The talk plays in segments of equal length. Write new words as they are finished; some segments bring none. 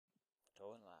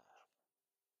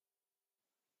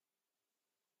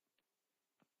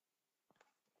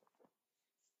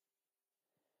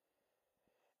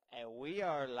And we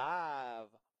are live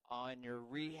on your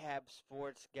Rehab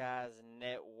Sports Guys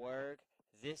Network.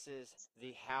 This is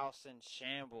the House in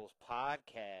Shambles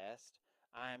podcast.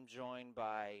 I am joined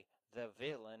by the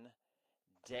villain,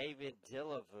 David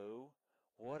Dillavue.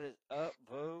 What is up,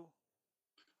 Vu?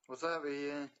 What's up,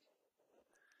 Ian?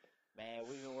 Man,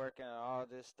 we've been working on all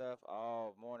this stuff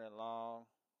all morning long.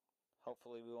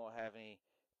 Hopefully we won't have any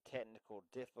technical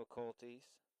difficulties.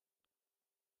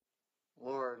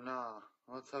 Lord, nah.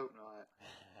 Let's hope not.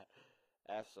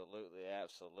 Absolutely.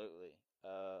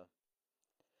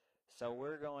 So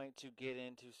we're going to get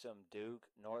into some Duke,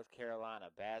 North Carolina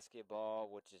basketball,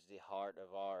 which is the heart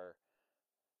of our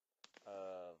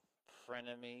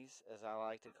frenemies, as I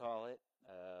like to call it.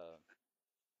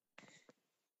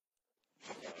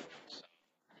 So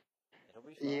it'll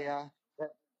be fun. Yeah,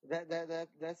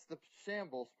 that's the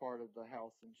shambles part of the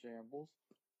house in shambles.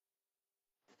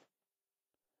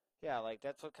 Yeah, like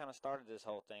that's what kind of started this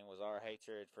whole thing was our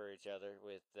hatred for each other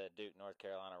with the Duke, North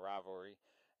Carolina rivalry,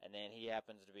 and then he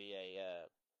happens to be a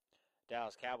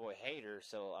Dallas Cowboy hater,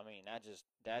 so I mean that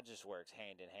just works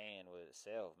hand in hand with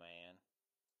itself, man.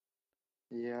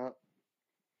 Yeah.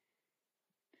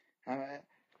 I mean,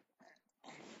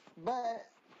 but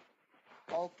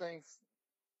all things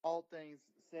all things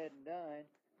said and done,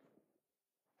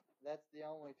 that's the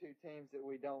only two teams that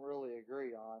we don't really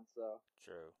agree on. So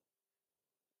True.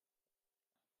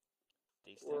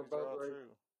 These we're things are both all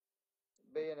true.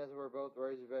 being as we're both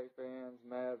Razorback fans,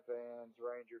 Mav fans,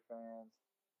 Ranger fans.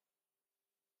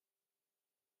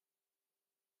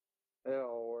 It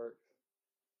all works.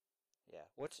 Yeah,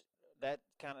 which that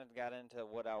kind of got into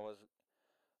what I was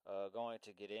going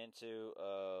to get into.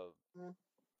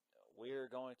 We're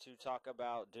going to talk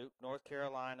about Duke, North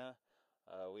Carolina.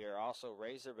 We are also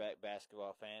Razorback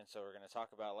basketball fans, so we're going to talk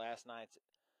about last night's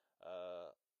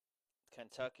uh,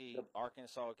 Kentucky The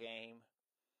Arkansas game,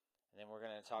 and then we're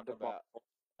going to talk the about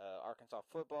Arkansas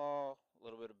football, a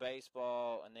little bit of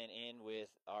baseball, and then end with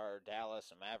our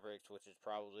Dallas Mavericks, which is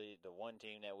probably the one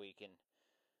team that we can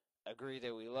agree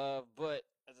that we love, but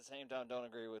at the same time don't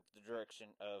agree with the direction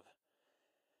of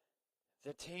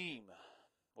the team.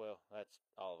 Well, that's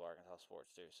all of Arkansas sports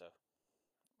too, so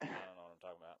I don't know what I'm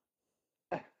talking about.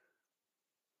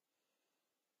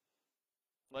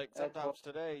 Like That's what. sometimes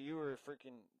today you were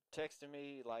freaking texting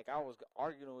me like I was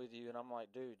arguing with you, and I'm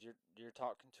like, dude, you're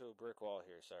talking to a brick wall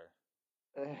here, sir.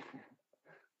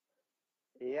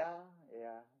 Yeah.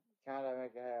 Kind of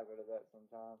make a habit of that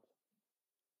sometimes.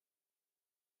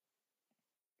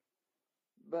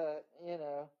 But,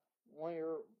 when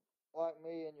you're like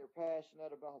me and you're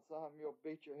passionate about something, you'll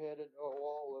beat your head into a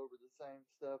wall over the same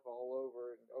stuff all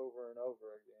over and over and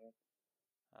over again.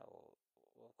 Oh,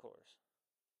 well, of course.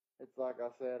 It's like I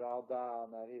said, I'll die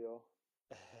on that hill.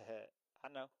 I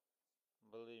know.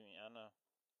 Believe me, I know.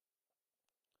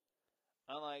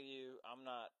 Unlike you,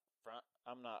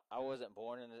 I wasn't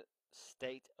born in the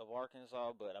state of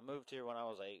Arkansas, but I moved here when I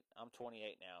was 8. I'm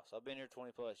 28 now, so I've been here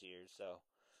 20 plus years. So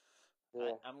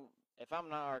Yeah. if I'm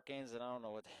not Arkansas, I don't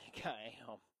know what the heck I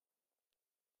am.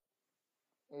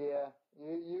 Yeah,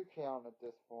 you count at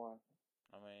this point.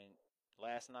 I mean,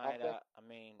 last I night, think I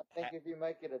mean, I think if you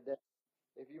make it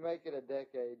if you make it a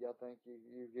decade, I think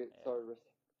you get yeah. service.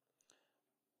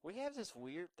 We have this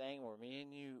weird thing where me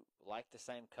and you like the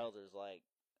same colors. Like,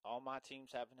 all my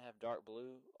teams happen to have dark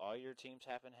blue. All your teams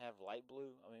happen to have light blue.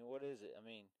 I mean, what is it? I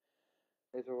mean,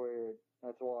 It's weird.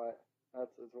 That's why.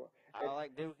 It's why. I It's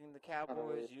like Duke and the kind of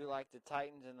Cowboys. weird. You like the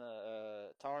Titans and the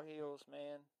Tar Heels,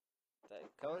 man. That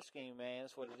color scheme, man,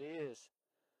 that's what it is.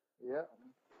 Yeah.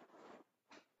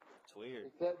 It's weird.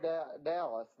 Except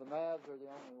Dallas, the Mavs are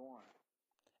the only one.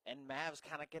 And Mavs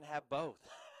kind of can have both.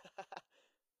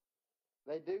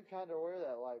 They do kind of wear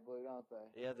that light blue, don't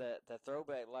they? Yeah, that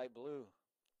throwback light blue.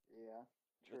 Yeah,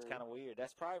 It's kind true. of weird.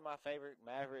 That's probably my favorite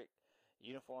Maverick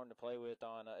uniform to play with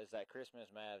on is that Christmas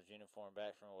Mavs uniform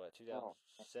back from what Oh,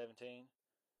 2017.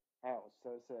 that was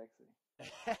so sexy.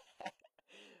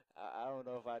 I don't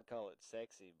know if I'd call it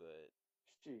sexy, but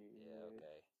yeah, Shit.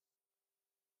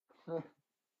 okay.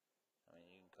 I mean,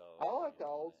 you can call I it whatever like you the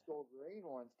want old it. school green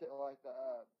ones too. Like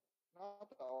not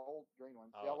the old green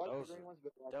ones. Yeah, I Oh, like the green ones,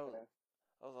 but like those the.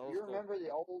 those Do old you school. remember the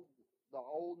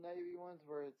old navy ones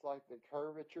where it's like the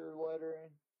curvature lettering?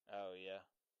 Oh yeah,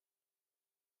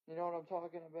 You know what I'm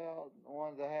talking about? The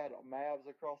ones that had Mavs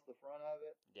across the front of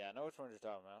it. yeah. I know which one you're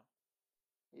talking about.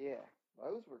 Yeah,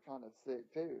 those were kind of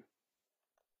sick too.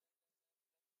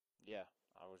 Yeah,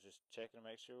 I was just checking to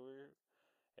make sure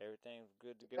everything's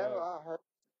good to No, go. I heard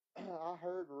I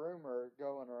heard rumor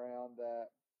going around that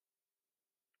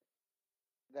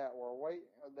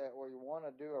we want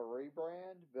to do a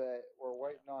rebrand, but we're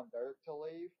waiting on Dirk to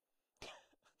leave.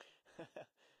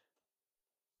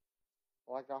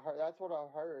 Like I heard, that's what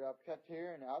I've heard. I've kept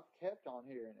hearing it. I've kept on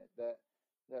hearing it that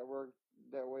we're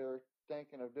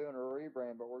thinking of doing a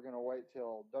rebrand, but we're gonna wait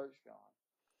till Dirk's gone.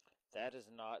 That is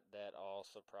not that all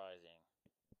surprising.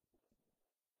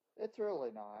 It's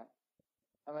really not.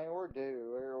 I mean, we're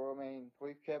due.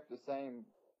 We've kept the same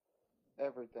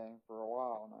everything for a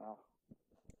while now.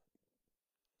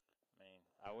 I mean,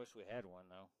 I wish we had one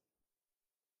though.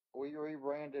 We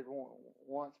rebranded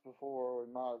once before.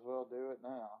 We might as well do it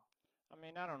now. I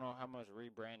mean, I don't know how much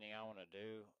rebranding I want to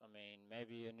do. I mean,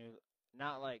 maybe a new,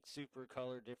 not like super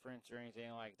color difference or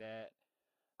anything like that.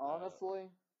 Honestly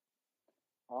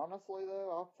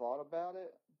though, I've thought about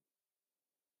it.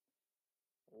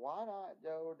 Why not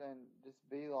go and just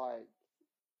be like,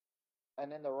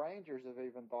 and then the Rangers have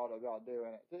even thought about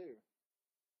doing it too.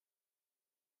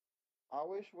 I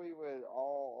wish we would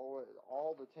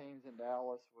all the teams in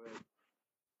Dallas would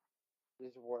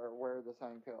just wear the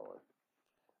same color.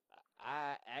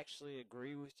 I actually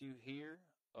agree with you here.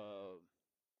 How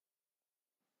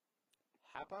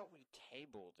about we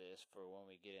table this for when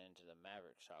we get into the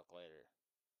Mavericks talk later?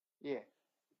 Yeah.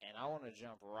 And I want to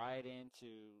jump right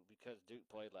into, because Duke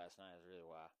played last night is really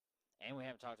why. And we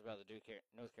haven't talked about the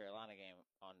North Carolina game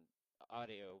on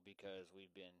audio because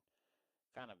we've been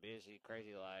kind of busy,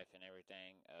 crazy life and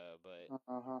everything. But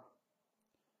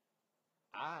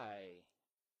I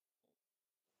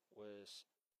was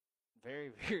very,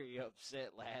 very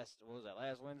upset last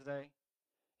Wednesday?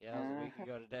 Yeah, that was a week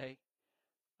ago today.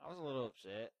 I was a little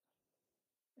upset.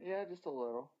 Yeah, just a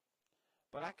little.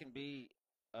 But I can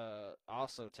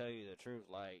also tell you the truth.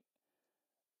 Like,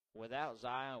 without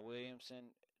Zion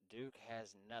Williamson, Duke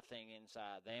has nothing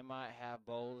inside. They might have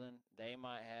Bolden. They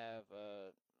might have,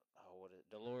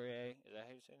 Delorier. Is that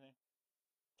how you say his name?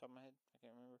 Top of my head? I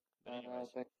can't remember. But anyways.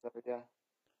 I think so, yeah.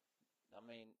 I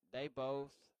mean, they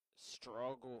both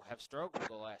have struggled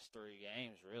the last 3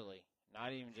 games, really.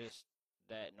 Not even just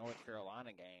that North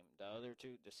Carolina game. The other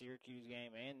two, the Syracuse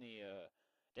game and the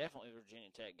definitely the Virginia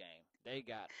Tech game. They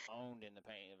got owned in the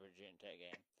paint in the Virginia Tech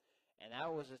game. And that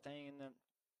was the thing in the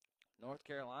North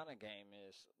Carolina game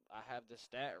is I have the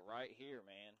stat right here,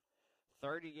 man.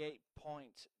 38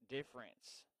 points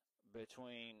difference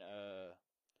between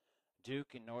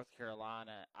Duke and North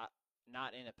Carolina.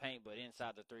 Not in the paint, but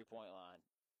inside the 3-point line.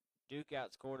 Duke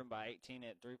outscored them by 18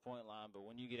 at 3-point line, but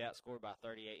when you get outscored by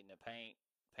 38 in the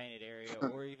painted area,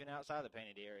 or even outside the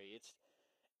painted area,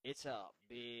 it's a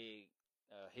big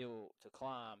hill to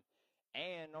climb.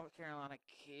 And North Carolina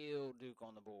killed Duke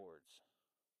on the boards.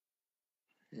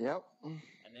 Yep.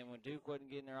 And then when Duke wasn't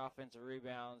getting their offensive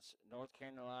rebounds, North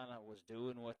Carolina was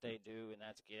doing what they do, and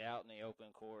that's get out in the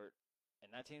open court.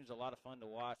 And that team's a lot of fun to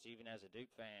watch, even as a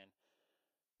Duke fan.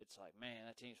 It's like, man,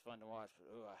 that team's fun to watch, but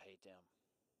I hate them.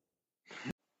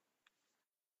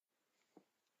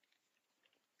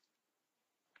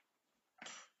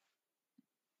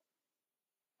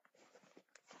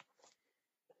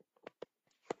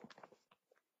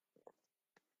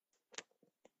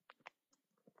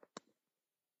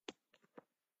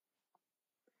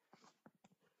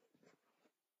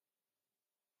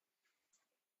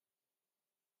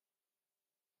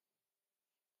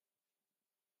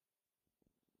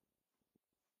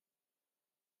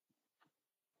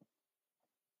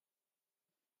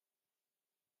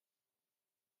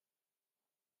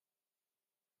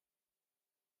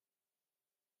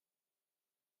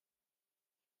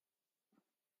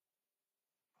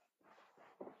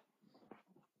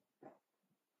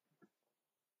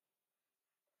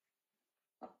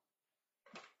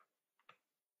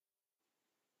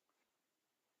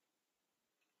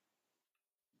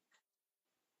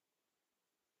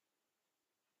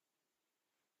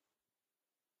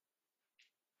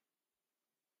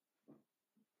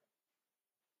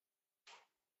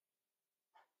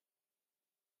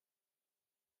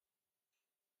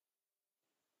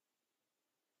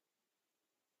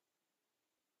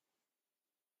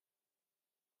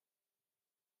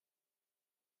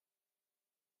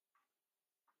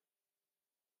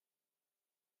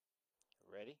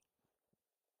 Ready?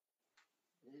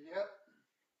 Yep.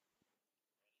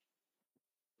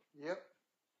 Yep.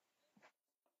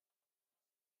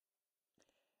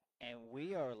 And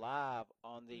we are live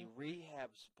on the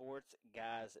Rehab Sports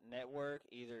Guys Network.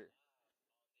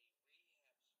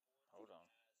 Hold on.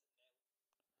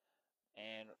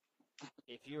 And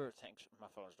thanks, my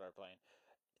phone started playing.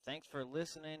 Thanks for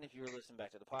listening. If you were listening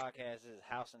back to the podcast, this is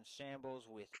House in Shambles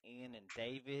with Ian and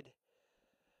David.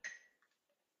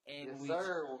 And yes,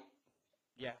 sir.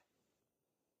 Yeah.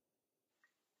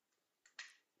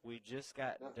 We just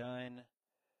got done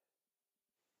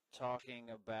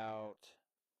talking about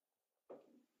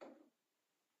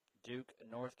Duke,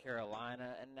 North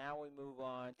Carolina, and now we move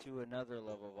on to another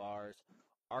love of ours,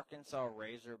 Arkansas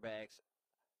Razorbacks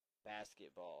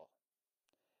basketball.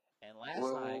 And last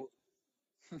night,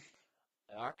 Well,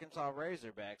 the Arkansas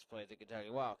Razorbacks played the Kentucky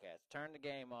Wildcats. Turned the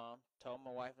game on, told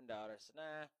my wife and daughter, said,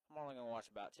 nah, I'm only going to watch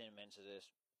about 10 minutes of this.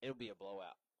 It'll be a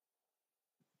blowout.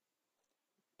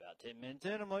 About 10 minutes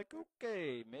in, I'm like,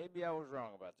 okay, maybe I was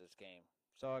wrong about this game.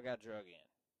 So I got drug in.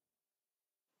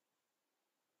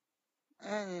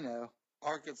 and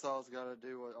Arkansas's got to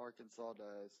do what Arkansas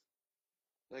does.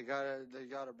 They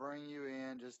gotta bring you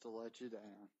in just to let you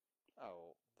down.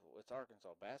 Oh, it's Arkansas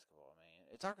basketball, man.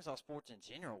 It's Arkansas sports in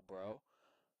general, bro.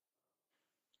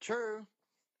 True,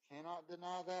 cannot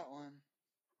deny that one.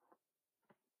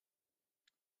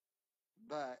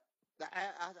 But the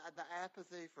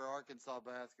apathy for Arkansas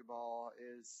basketball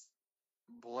is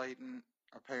blatant,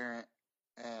 apparent,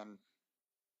 and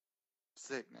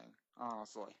sickening.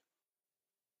 Honestly,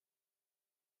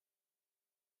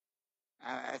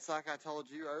 it's like I told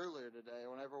you earlier today.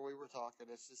 Whenever we were talking,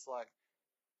 it's just like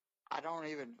I don't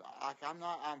even like.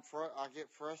 I get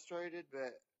frustrated,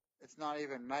 but it's not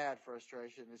even mad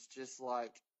frustration. It's just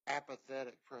like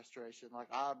apathetic frustration. Like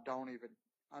I don't even.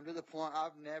 I'm to the point.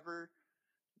 I've never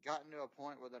gotten to a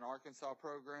point with an Arkansas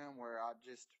program where I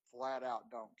just flat out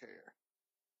don't care.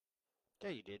 Yeah,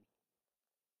 you did.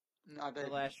 I The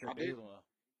didn't. last year I didn't. Bielema.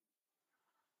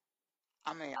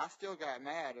 I mean, I still got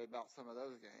mad about some of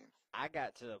those games. I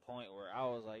got to the point where I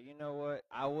was like, you know what?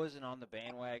 I wasn't on the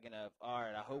bandwagon of, all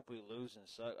right, I hope we lose and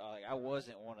suck. Like, I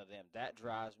wasn't one of them. That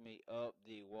drives me up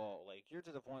the wall. Like, you're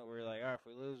to the point where you're like, all right, if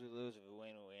we lose, we lose. If we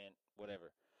win, we win.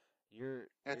 Whatever.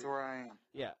 That's where I am.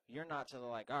 Yeah, you're not to the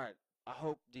like, all right, I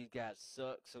hope these guys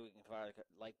suck so we can fire the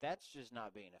like, that's just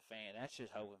not being a fan. That's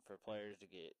just hoping for players to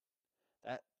get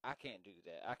that. I can't do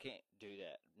that. I can't do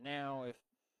that. Now, if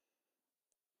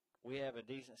we have a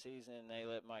decent season and they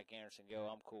let Mike Anderson go,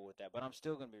 I'm cool with that. But I'm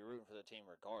still going to be rooting for the team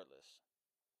regardless.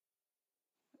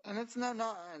 And it's not,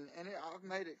 I've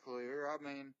made it clear. I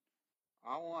mean,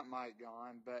 I want Mike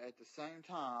gone, but at the same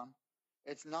time,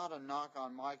 it's not a knock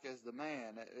on Mike as the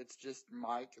man. It's just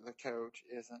Mike, the coach,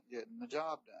 isn't getting the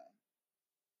job done.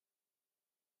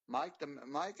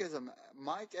 Mike as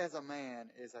a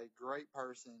man is a great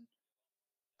person,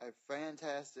 a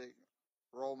fantastic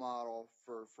role model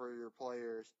for your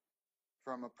players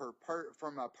from a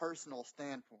personal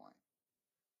standpoint.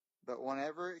 But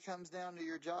whenever it comes down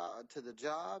to the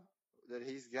job that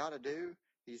he's got to do,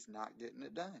 he's not getting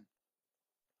it done.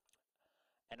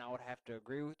 And I would have to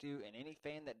agree with you. And any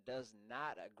fan that does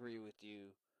not agree with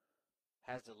you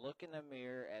has to look in the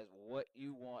mirror as what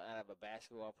you want out of a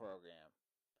basketball program.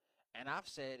 And I've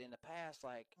said in the past,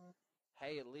 like,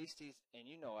 hey, at least he's, and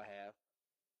you know I have,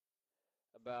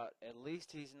 about at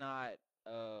least he's not,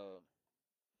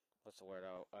 what's the word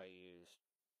I use?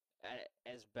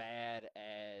 As bad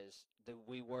as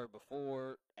we were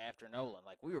before after Nolan.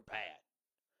 Like, we were bad.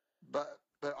 But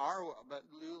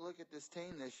you look at this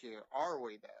team this year. Are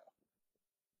we though?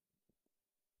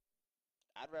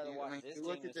 I'd rather watch this team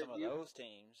than some of those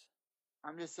teams.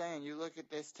 I'm just saying, you look at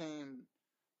this team,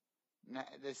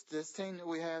 this team that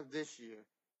we have this year,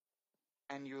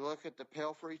 and you look at the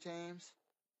Pelfrey teams,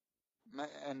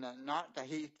 and not the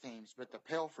Heath teams, but the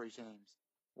Pelfrey teams.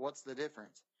 What's the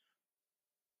difference?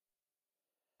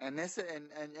 And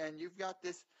you've got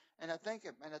this, and the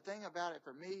thing about it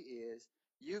for me is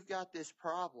you've got this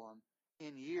problem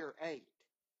in year 8.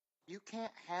 You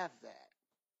can't have that.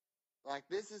 Like,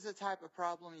 this is the type of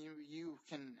problem you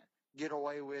can get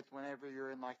away with whenever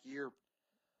you're in like year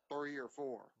 3 or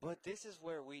 4. But this is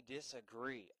where we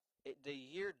disagree. The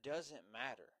year doesn't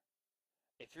matter.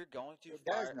 If you're going to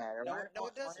fire, does matter. No,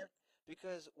 it doesn't.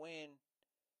 Because when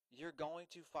you're going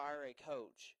to fire a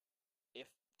coach, if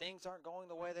things aren't going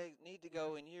the way they need to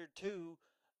go in year 2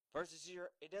 versus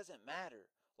it doesn't matter.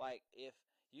 Like, if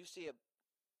you see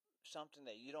something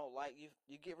that you don't like,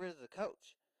 you get rid of the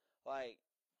coach. Like,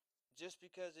 just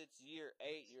because it's year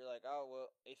 8, you're like, oh, well,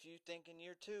 if you think in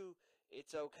year 2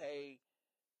 it's okay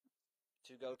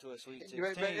to go to a Sweet 16.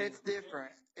 But it's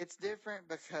different. It's different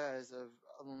because of,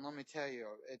 let me tell you,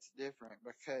 it's different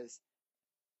because,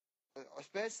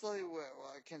 especially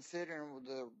considering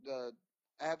the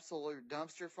absolute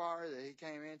dumpster fire that he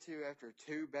came into after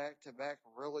 2 back-to-back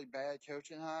really bad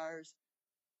coaching hires,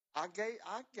 I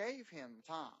gave him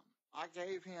time. I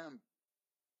gave him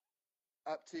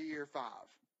up to year 5.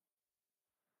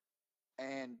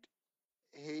 And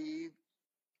he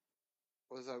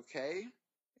was okay.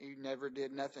 He never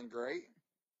did nothing great.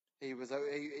 He was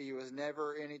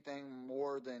never anything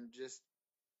more than just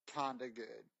kinda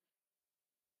good.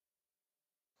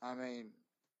 I mean,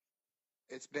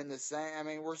 It's been the same. I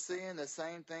mean, we're seeing the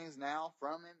same things now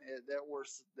from him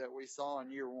that we saw in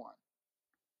year one.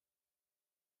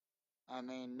 I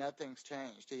mean, nothing's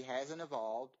changed. He hasn't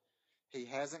evolved. He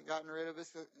hasn't gotten rid of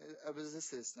his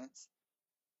assistants.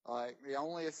 Like, the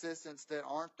only assistants that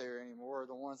aren't there anymore are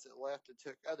the ones that left and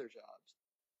took other jobs.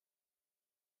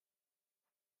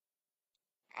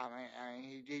 I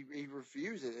mean, he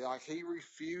refuses. Like, he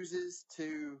refuses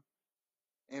to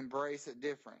embrace a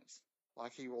difference.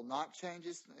 Like, he will not change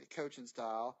his coaching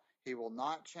style. He will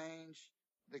not change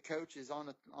the coaches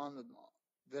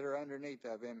that are underneath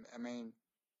of him. I mean,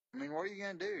 what are you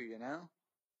gonna do? You know,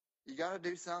 you got to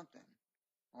do something.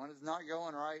 When it's not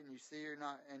going right, and you see you're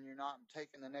not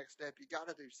taking the next step, you got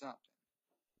to do something.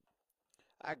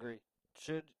 I agree.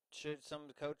 Should some of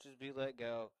the coaches be let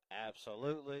go?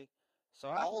 Absolutely. So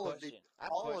I have a All of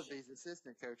question. these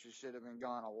assistant coaches should have been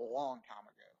gone a long time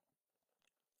ago.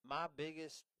 My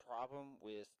biggest problem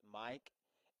with Mike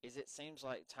is it seems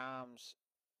like times,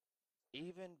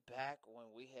 even back when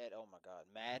we had, oh my God,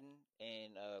 Madden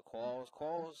and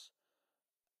Qualls'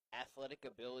 athletic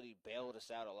ability bailed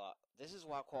us out a lot. This is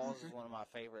why Qualls is one of my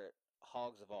favorite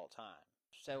hogs of all time.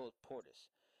 So with Portis.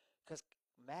 Because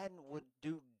Madden would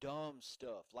do dumb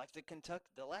stuff. Like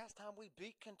the last time we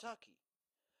beat Kentucky.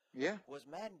 Yeah. Was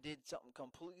Madden did something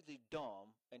completely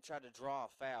dumb and tried to draw a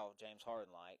foul, James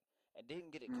Harden like, and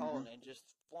didn't get it called and just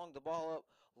flung the ball up.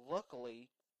 Luckily,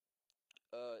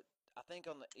 I think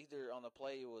either on the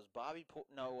play it was Bobby.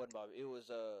 No, it wasn't Bobby. It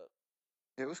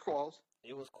was Qualls.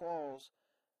 It was Qualls.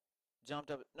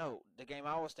 Jumped up. No, the game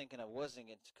I was thinking of wasn't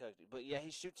against Kentucky. But yeah, he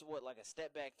shoots like a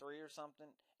step back three or something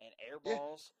and air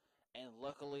balls. And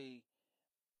luckily,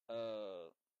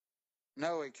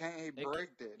 no, it can't. He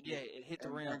bricked it. Yeah, it hit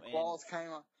the rim. And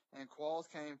Qualls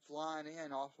came flying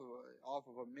in off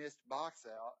of a missed box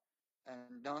out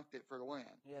and dunked it for the win.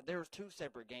 Yeah, there was two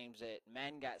separate games that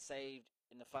Madden got saved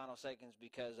in the final seconds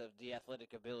because of the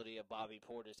athletic ability of Bobby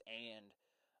Portis and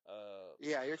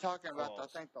yeah, you're talking about Qualls. I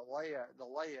think the layup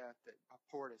that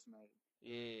Portis made.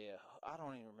 Yeah, I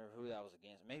don't even remember who that was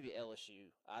against. Maybe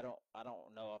LSU. I don't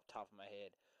know off the top of my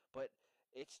head. But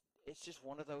it's just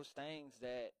one of those things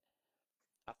that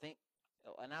I think,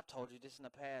 and I've told you this in the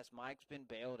past, Mike's been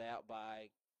bailed out by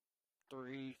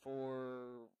 3,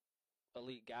 4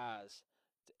 elite guys.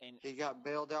 And he got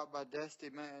bailed out by Dusty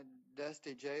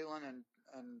Jalen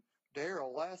and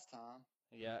Daryl last time.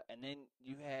 Yeah, and then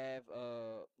you have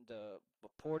the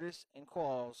Portis and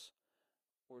Qualls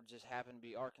were just happen to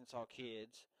be Arkansas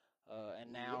kids,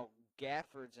 and now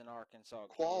Gafford's an Arkansas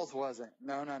kid. Qualls wasn't.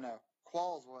 No.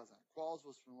 Qualls wasn't. Qualls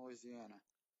was from Louisiana.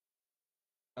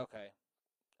 Okay,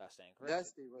 I stand corrected.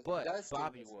 Dusty was. But Dusty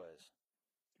Bobby was.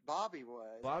 Bobby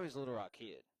was. Bobby's a Little Rock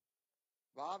kid.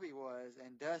 Bobby was,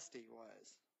 and Dusty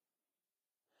was.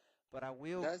 But I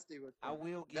will give.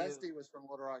 Dusty was from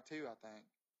Little Rock too, I think.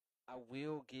 I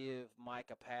will give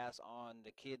Mike a pass on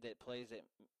the kid that plays at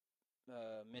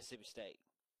Mississippi State.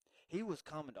 He was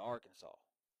coming to Arkansas.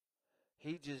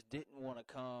 He just didn't want to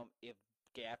come if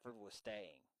Gafford was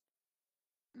staying.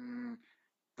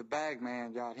 The bag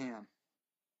man got him.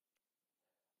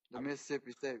 The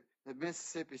Mississippi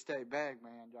State bag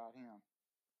man got him.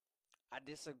 I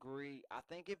disagree.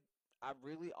 I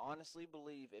really honestly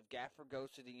believe if Gafford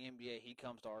goes to the NBA, he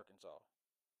comes to Arkansas.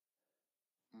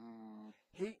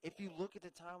 If you look at the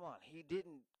timeline, he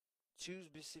didn't choose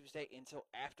Mississippi State until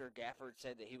after Gafford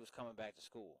said that he was coming back to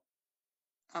school.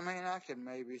 I mean, I could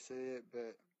maybe see it,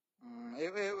 but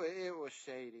it was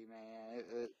shady, man.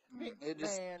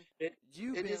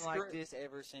 You've been like this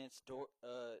ever since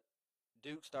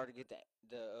Duke started to get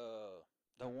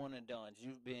the one and dones.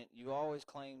 You always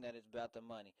claim that it's about the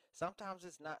money. Sometimes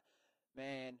it's not.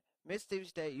 Man, Mississippi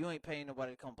State, you ain't paying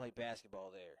nobody to come play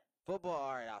basketball there. Football,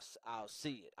 all right, I'll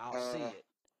see it. I'll see it.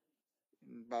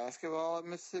 Basketball at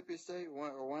Mississippi State?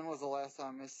 When was the last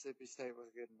time Mississippi State was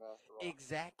good in basketball?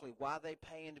 Exactly. Why are they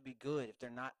paying to be good if they're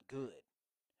not good?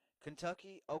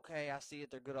 Kentucky, okay, I see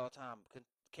it. They're good all the time.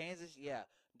 Kansas, yeah.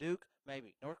 Duke,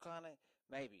 maybe. North Carolina,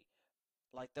 maybe.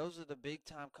 Like, those are the big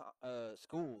time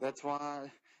schools. That's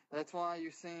why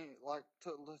you see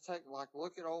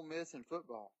look at Ole Miss in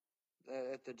football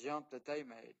at the jump that they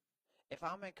made. If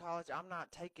I'm in college, I'm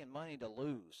not taking money to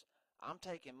lose. I'm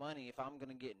taking money if I'm going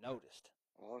to get noticed.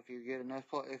 Well, if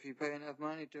you pay enough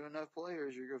money to enough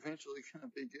players, you're eventually going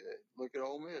to be good. Look at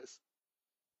Ole Miss.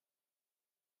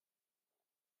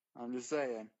 I'm just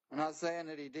saying. I'm not saying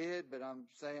that he did, but I'm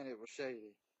saying it was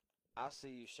shady. I see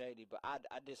you shady, but I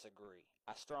disagree.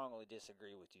 I strongly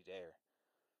disagree with you there.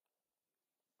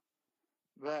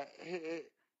 But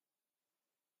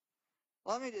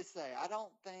let me just say, I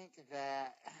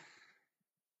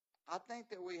think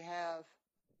that we have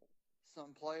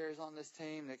some players on this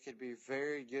team that could be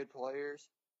very good players,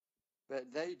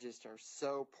 but they just are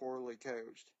so poorly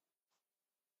coached.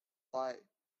 Like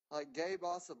Gabe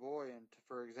Osabuoyen,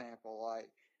 for example, like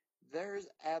there's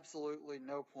absolutely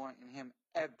no point in him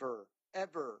ever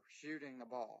shooting the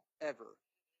ball, ever.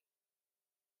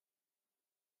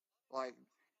 Like,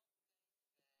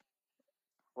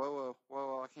 whoa,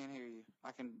 I can't hear you.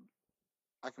 I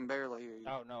can barely hear you.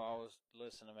 Oh no, I was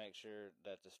listening to make sure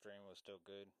that the stream was still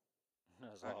good.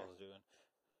 That's all I was doing.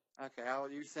 Okay,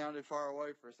 you sounded far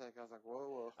away for a second. I was like,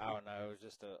 whoa. Oh no, it was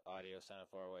just the audio sounded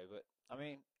far away. But I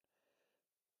mean,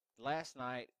 last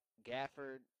night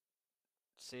Gafford,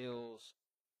 Seals,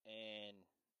 and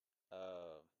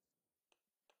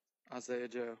Isaiah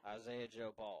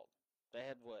Joe balled. They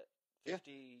had what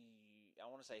 50? I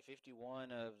want to say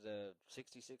 51 of the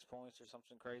 66 points or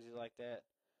something crazy like that.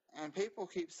 And people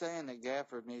keep saying that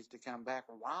Gafford needs to come back.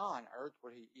 Why on earth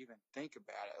would he even think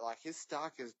about it? Like, his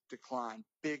stock has declined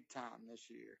big time this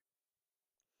year.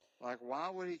 Like, why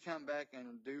would he come back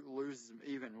and lose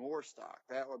even more stock?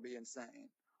 That would be insane.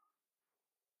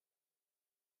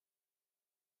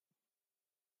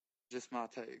 Just my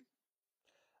take.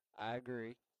 I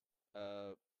agree.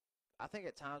 I think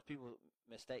at times people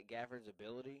mistake Gafford's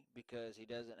ability because he's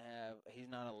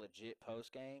not a legit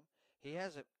post game. He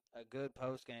has a good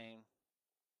post game.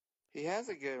 He has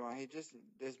a good one.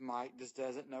 Mike just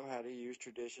doesn't know how to use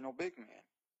traditional big men.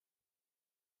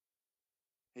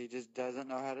 He just doesn't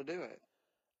know how to do it.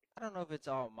 I don't know if it's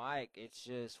all Mike. It's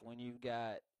just when you've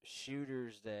got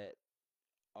shooters that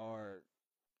are.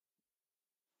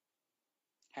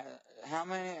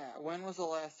 When was the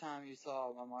last time you saw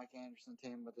a Mike Anderson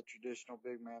team with a traditional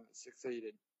big man that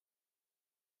succeeded?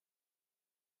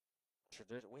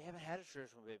 We haven't had a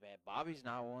traditional big man. Bobby's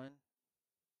not one.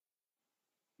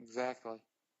 Exactly.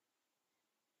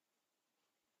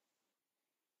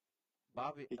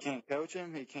 Bobby. He can't coach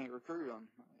him. He can't recruit him.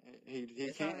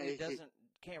 He can't.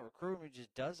 Can't recruit him. He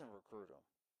just doesn't recruit him.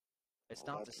 It's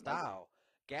Well, not the style.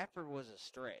 Gafford was a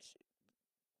stretch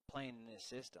playing in this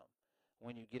system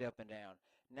when you get up and down.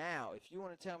 Now, if you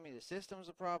want to tell me the system's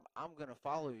a problem, I'm going to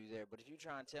follow you there. But if you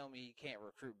try and tell me he can't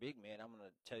recruit big men, I'm going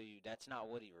to tell you that's not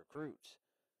what he recruits.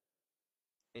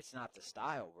 It's not the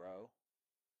style, bro.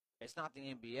 It's not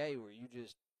the NBA where you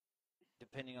just,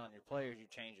 depending on your players, you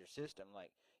change your system.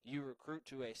 Like, you recruit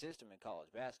to a system in college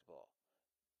basketball.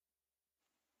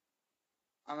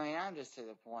 I mean, I'm just to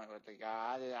the point with the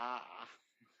guy.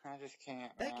 I just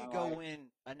can't. They could go win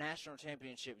a national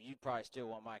championship. You'd probably still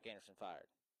want Mike Anderson fired.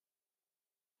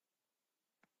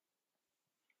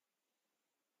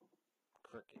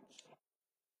 Crickets.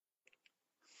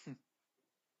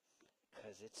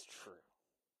 Because it's true.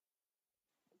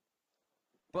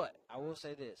 But I will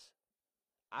say this.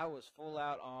 I was full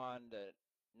out on the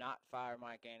not fire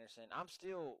Mike Anderson. I'm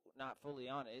still not fully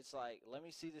on it. It's like, let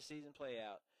me see the season play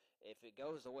out. If it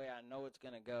goes the way I know it's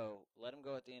going to go, let him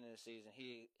go at the end of the season.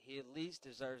 He at least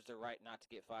deserves the right not to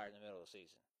get fired in the middle of the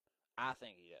season. I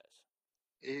think he does.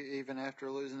 Even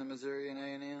after losing to Missouri and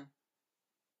A&M?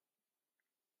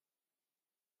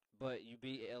 But you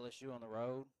beat LSU on the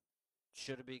road.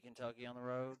 Should have beat Kentucky on the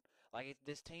road. Like,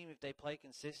 this team, if they play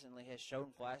consistently, has shown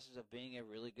flashes of being a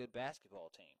really good basketball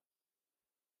team.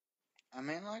 I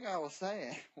mean, like I was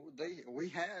saying,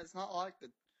 it's not like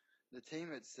the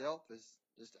team itself is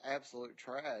just absolute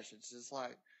trash. It's just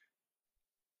like,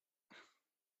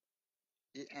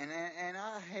 and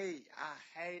I hate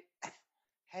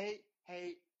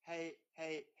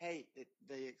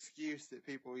the excuse that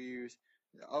people use.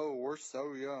 Oh, we're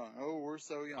so young. Oh, we're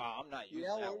so young. Oh, I'm not using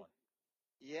that one.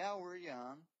 Yeah, we're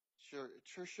young.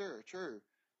 Sure, true.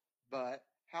 But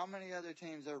how many other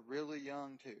teams are really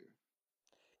young too?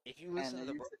 If you listen,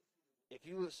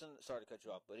 sorry to cut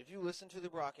you off, but if you listen to the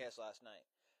broadcast last night,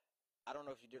 I don't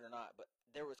know if you did or not, but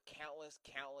there was countless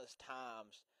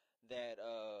times that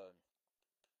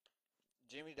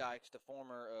Jimmy Dykes, the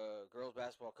former girls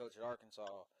basketball coach at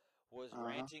Arkansas, was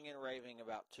ranting and raving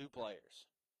about two players.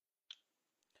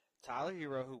 Tyler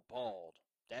Hero, who balled,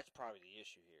 that's probably the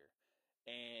issue here,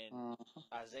 and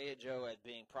Isaiah Joe as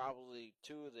being probably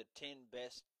two of the 10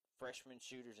 best freshman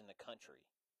shooters in the country.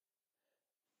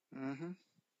 Mm-hmm.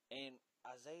 And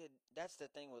Isaiah, that's the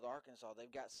thing with Arkansas.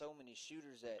 They've got so many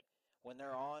shooters that when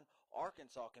they're on,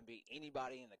 Arkansas can beat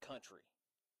anybody in the country.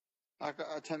 Like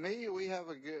to me, we have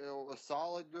a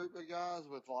solid group of guys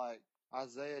with like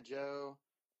Isaiah Joe.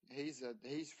 He's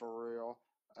for real.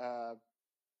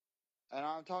 And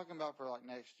I'm talking about for like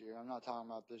next year. I'm not talking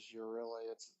about this year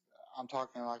really. I'm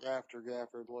talking like after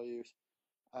Gafford leaves.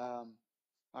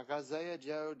 Like Isaiah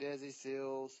Joe, Desi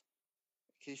Seals,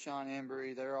 Keyshawn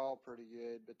Embry, they're all pretty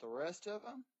good. But the rest of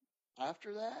them,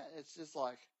 after that, it's just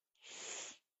like,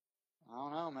 I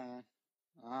don't know, man.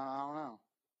 I don't know.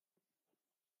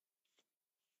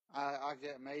 I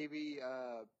get maybe,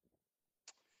 I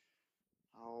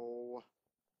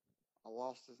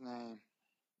lost his name.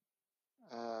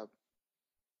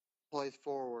 Plays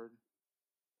forward.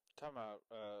 Talking about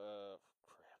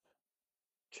crap.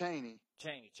 Chaney.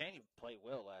 Chaney played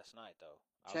well last night though.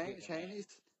 I'll give him that.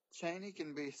 Chaney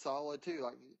can be solid too.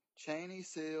 Like Chaney,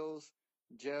 Seals,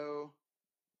 Joe,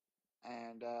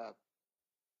 and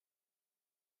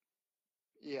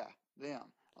yeah,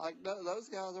 them. Like those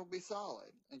guys will be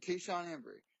solid. And Keyshawn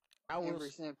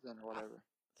Embry Simpson or whatever.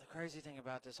 The crazy thing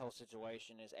about this whole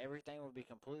situation is everything would be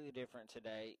completely different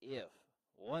today if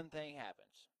one thing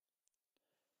happens.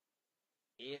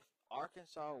 If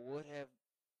Arkansas would have,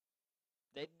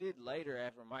 they did later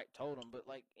after Mike told them, but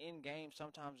like in game,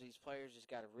 sometimes these players just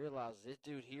got to realize this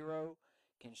dude Hero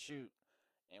can shoot,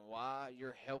 and why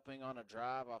you're helping on a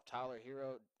drive off Tyler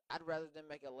Hero. I'd rather them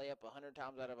make a layup 100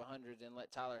 times out of 100 than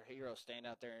let Tyler Hero stand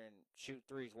out there and shoot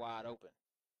threes wide open.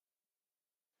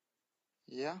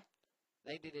 Yeah.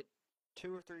 They did it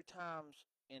 2 or 3 times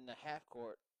in the half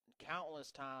court,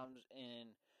 countless times in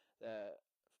the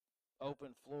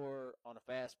open floor on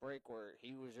a fast break where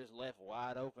he was just left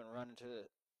wide open running to the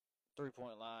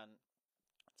 3-point line.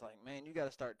 It's like, man, you got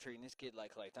to start treating this kid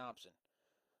like Klay Thompson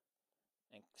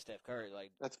and Steph Curry.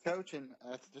 Like, that's coaching.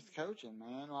 That's just coaching,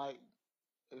 man. Like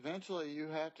eventually you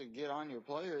have to get on your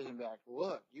players and be like,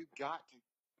 look, you've got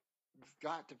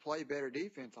to play better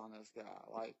defense on this guy.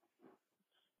 Like,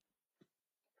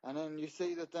 and then you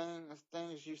see the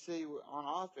things you see on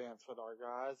offense with our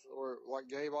guys, or like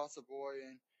Gabe Osaboy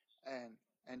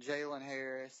and Jalen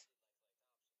Harris.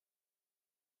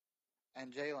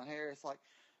 And Jalen Harris, like,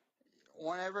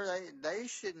 whenever they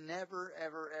should never,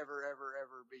 ever, ever, ever,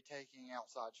 ever be taking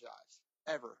outside shots.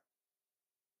 Ever.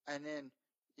 And then,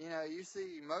 you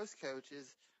see most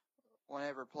coaches,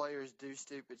 whenever players do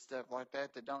stupid stuff like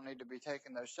that don't need to be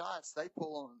taking those shots, they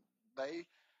pull them,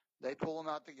 they pull them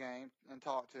out the game and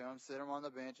talk to them, sit them on the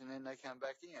bench, and then they come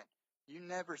back in. You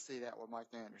never see that with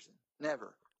Mike Anderson.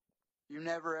 Never. You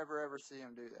never, ever, ever see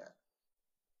him do that.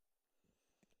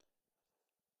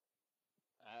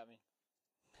 I mean,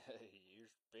 you're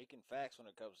speaking facts when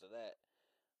it comes to that.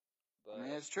 But I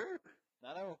mean, it's true.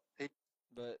 I know.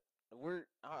 But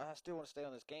I still want to stay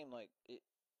on this game. Like,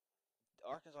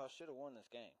 Arkansas should have won this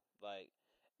game. Like,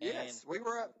 yes, we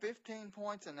were up 15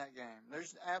 points in that game.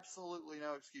 There's absolutely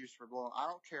no excuse for blowing. I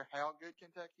don't care how good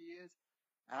Kentucky is,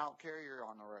 and I don't care you're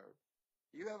on the road.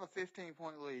 You have a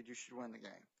 15-point lead, you should win the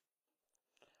game.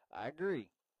 I agree.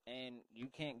 And you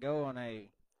can't go on a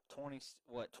 24-6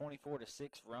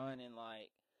 run in like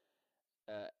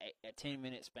a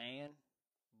 10-minute span.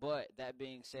 But that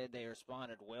being said, they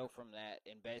responded well from that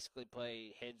and basically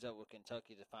played heads up with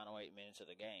Kentucky the final 8 minutes of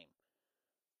the game.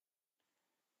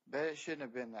 Bet it shouldn't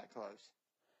have been that close.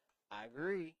 I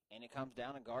agree, and it comes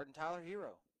down to guarding Tyler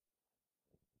Hero.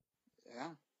 Yeah.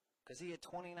 Because he had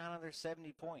 29 of their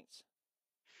 70 points.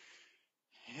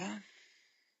 Yeah.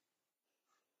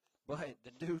 But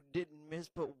the dude didn't miss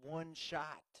but one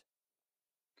shot.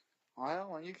 Well,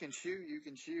 when you can shoot,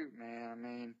 man. I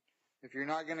mean, if you're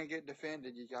not going to get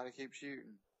defended, you got to keep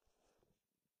shooting.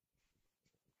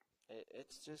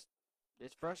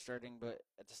 It's frustrating, but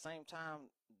at the same time,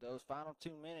 those final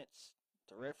 2 minutes,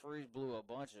 the referees blew a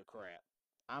bunch of crap.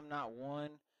 I'm not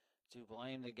one to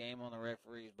blame the game on the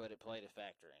referees, but it played a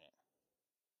factor in it.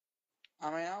 I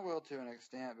mean, I will to an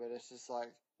extent, but it's just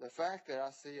like the fact that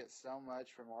I see it so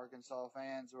much from Arkansas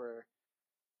fans where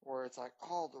it's like,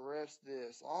 all the refs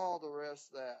this, all the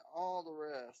refs that, all the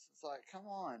refs. It's like, come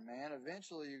on, man.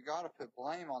 Eventually you got to put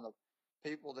blame on the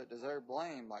people that deserve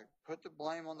blame. Like, put the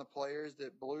blame on the players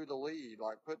that blew the lead.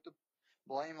 Like, put the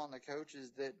blame on the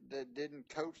coaches that didn't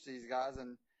coach these guys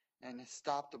and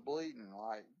stop the bleeding.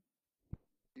 Like,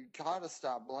 you got to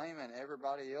stop blaming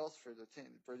everybody else for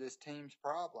for this team's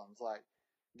problems. Like,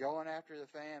 going after the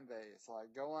fan base,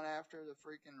 like going after the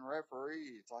freaking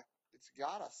referees. Like, it's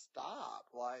gotta stop.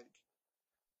 Like,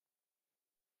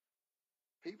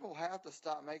 people have to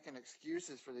stop making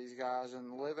excuses for these guys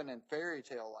and living in fairy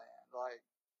tale land. Like,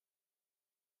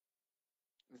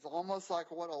 it's almost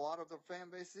like what a lot of the fan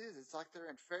base is. It's like they're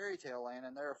in fairy tale land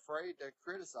and they're afraid to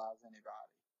criticize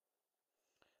anybody.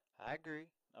 I agree.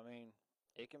 I mean,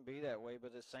 it can be that way,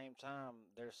 but at the same time,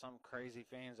 there's some crazy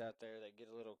fans out there that get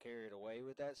a little carried away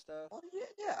with that stuff. Well,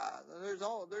 yeah.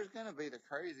 There's gonna be the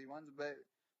crazy ones, but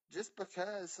just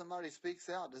because somebody speaks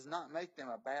out does not make them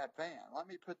a bad fan. Let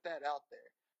me put that out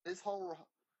there. This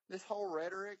whole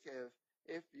rhetoric of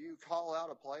if you call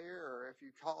out a player or if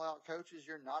you call out coaches,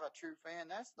 you're not a true fan.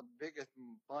 That's the biggest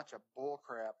bunch of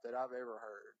bullcrap that I've ever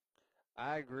heard.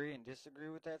 I agree and disagree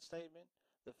with that statement.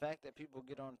 The fact that people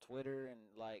get on Twitter and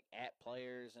like at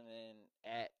players and then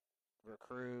at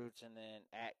recruits and then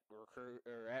at recruit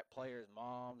or at players'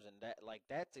 moms and that like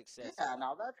that's excessive. Yeah,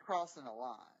 now that's crossing the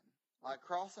line. Like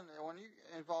crossing when you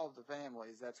involve the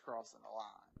families, that's crossing the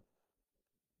line.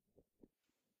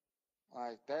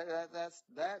 Like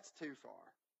that's too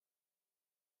far.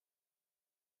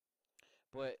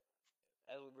 But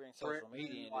as we bring social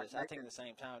media into this, I think at the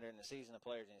same time during the season, the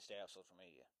players need to stay off social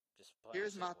media. Just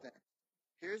here's my thing.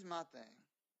 Here's my thing.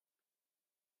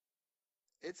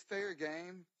 It's fair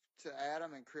game to add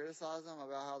them and criticize them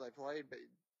about how they played, but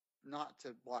not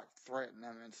to like threaten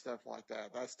them and stuff like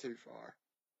that. That's too far.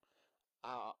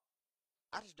 I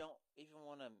just don't even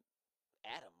want to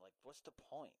add them. Like, what's the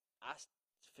point? I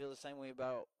feel the same way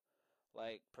about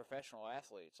like professional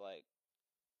athletes. Like,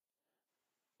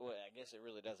 well, I guess it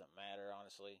really doesn't matter,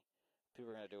 honestly.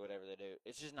 People are gonna do whatever they do.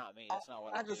 It's just not me. That's not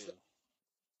what I do.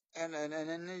 And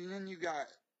then you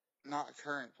got not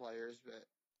current players, but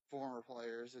former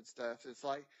players and stuff. It's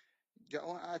like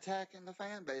going attacking the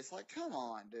fan base. Like, come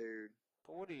on, dude.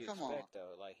 But what do you expect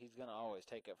though? Like, he's gonna always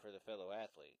take up for the fellow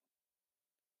athlete.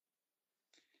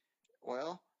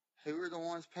 Well, who are the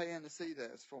ones paying to see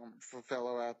this for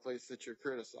fellow athletes that you're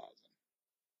criticizing?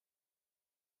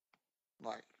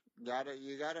 Like, you gotta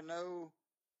know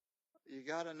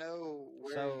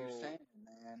where you stand,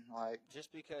 man. Like,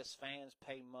 just because fans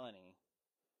pay money,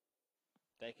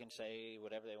 they can say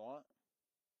whatever they want?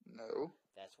 No.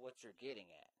 That's what you're getting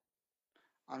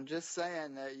at. I'm just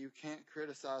saying that you can't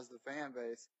criticize the fan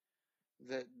base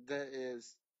that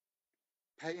is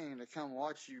paying to come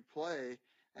watch you play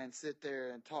and sit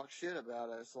there and talk shit about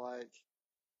us. Like,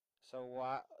 so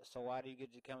why do you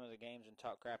get to come to the games and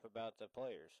talk crap about the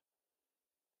players?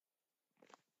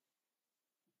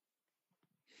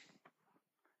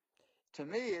 To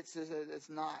me, it's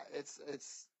not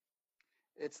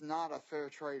a fair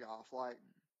trade-off. Like,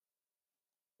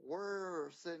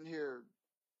 we're sitting here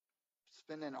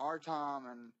spending our time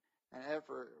and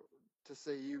effort to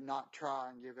see you not try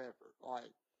and give effort.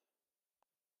 Like,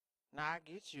 now I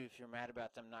get you if you're mad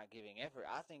about them not giving effort.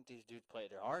 I think these dudes played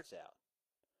their hearts out.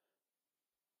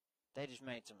 They just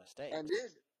made some mistakes. And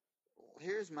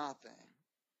here's my thing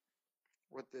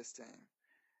with this team.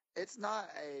 It's not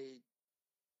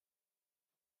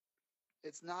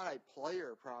a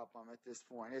player problem at this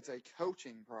point. It's a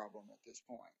coaching problem at this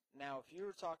point. Now, if you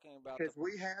were talking about because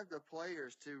we have the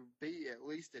players to be at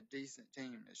least a decent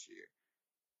team this year,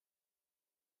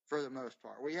 for the most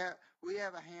part, we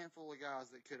have a handful of guys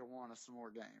that could have won us some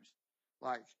more games.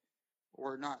 Like,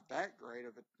 we're not that great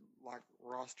of a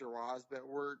roster wise, but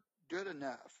we're good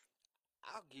enough.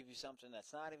 I'll give you something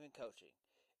that's not even coaching.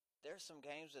 There's some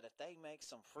games that if they make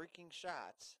some freaking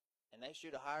shots and they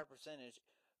shoot a higher percentage,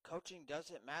 coaching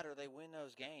doesn't matter. They win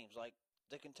those games. Like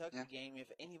the Kentucky game,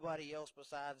 if anybody else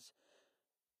besides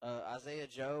Isaiah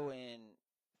Joe and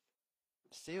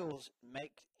Seals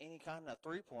make any kind of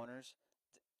three-pointers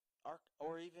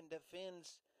or even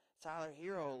defends Tyler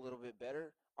Hero a little bit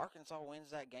better, Arkansas wins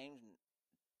that game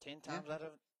 10 times out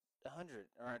of 100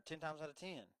 or 10 times out of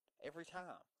 10 every time.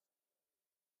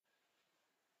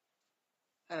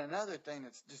 And another thing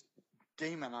that's just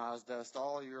demonized us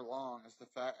all year long is the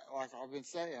fact, like I've been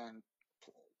saying,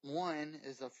 one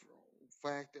is the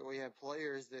fact that we have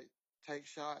players that take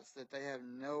shots that they have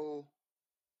no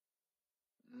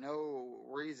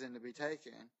reason to be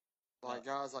taking. Like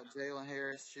guys like Jalen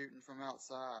Harris shooting from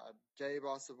outside, Gabe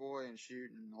Osabuoye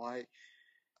shooting. Like,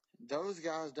 those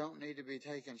guys don't need to be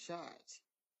taking shots.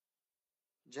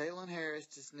 Jalen Harris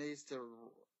just needs to,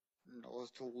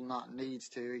 not needs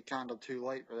to, he's kind of too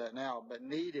late for that now, but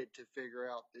needed to figure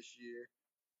out this year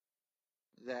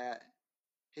that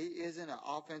he isn't an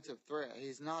offensive threat.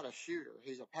 He's not a shooter.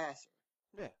 He's a passer.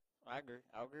 Yeah, I agree.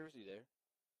 I'll agree with you there.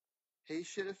 He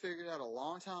should have figured out a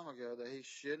long time ago that he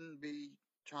shouldn't be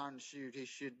trying to shoot. He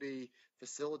should be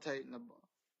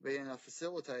being a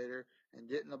facilitator and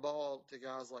getting the ball to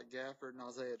guys like Gafford and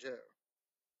Isaiah Joe.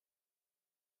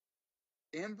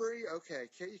 Embry, okay,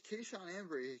 Keyshawn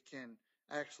Embry can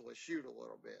actually shoot a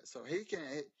little bit, so he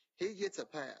gets a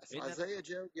pass. Isaiah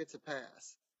Joe gets a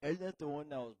pass. Isn't that the one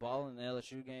that was balling in the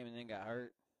LSU game and then got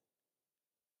hurt?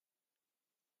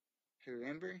 Who,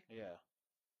 Embry? Yeah.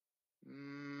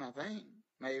 I think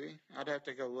maybe I'd have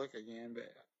to go look again,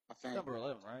 but I think number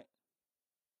 11, right?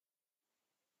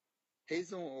 He's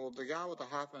the guy with the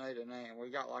hyphenated name. We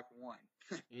got like one.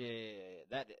 Yeah.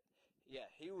 Yeah,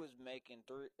 he was making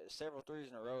several threes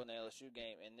in a row in the LSU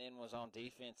game, and then was on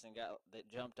defense and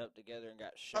jumped up together and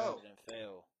got Oh, shoved and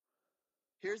fell.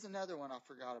 here's another one I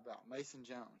forgot about, Mason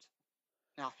Jones.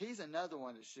 Now he's another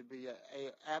one that should be a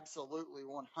absolutely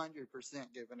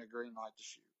 100% given a green light to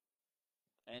shoot.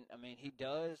 And I mean, he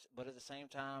does, but at the same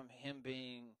time, him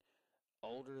being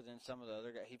older than some of the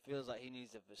other guys, he feels like he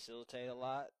needs to facilitate a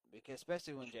lot because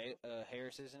especially when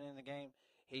Harris isn't in the game,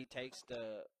 he takes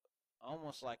the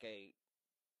almost like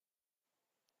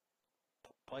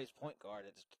plays point guard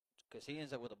because he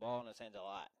ends up with the ball in his hands a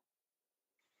lot.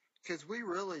 Because we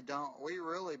really don't. We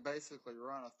really basically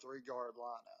run a 3-guard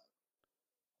lineup.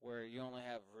 Where you only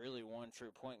have really one true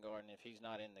point guard, and if he's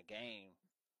not in the game,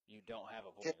 you don't have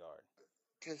a point guard.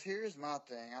 Because here's my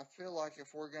thing. I feel like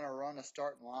if we're going to run a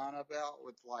starting lineup out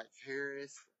with like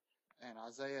Harris and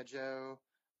Isaiah Joe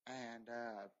and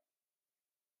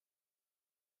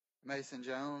Mason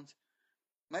Jones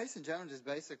is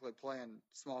basically playing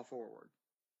small forward,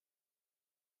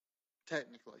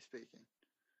 technically speaking.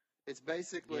 It's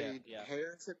basically Yeah.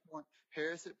 Harris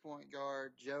at point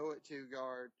guard, Joe at 2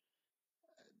 guard,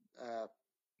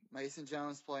 Mason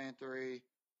Jones playing 3,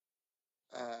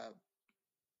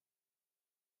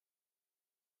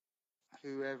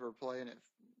 whoever playing it,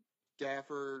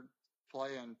 Gafford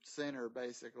playing center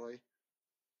basically,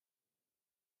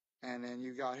 and then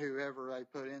you got whoever they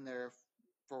put in there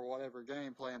for whatever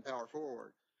game playing power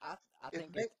forward. I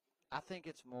think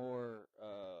it's more.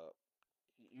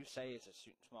 You say it's a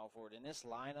small forward in this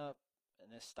lineup. In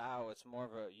this style, it's more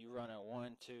of you run a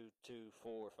 1, 2, 2,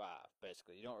 4, 5.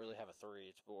 Basically, you don't really have a 3.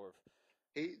 It's more of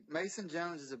Mason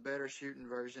Jones is a better shooting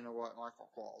version of what Michael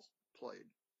Qualls played.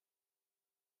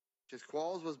 Because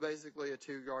Qualls was basically a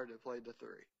 2 guard that played the 3.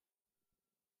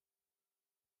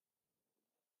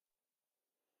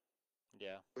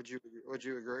 Yeah. Would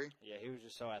you agree? Yeah, he was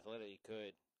just so athletic he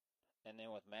could. And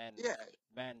then with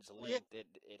Madden's length, it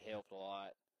helped a lot.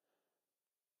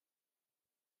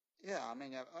 Yeah, I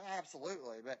mean,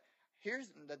 absolutely. But here's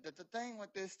the thing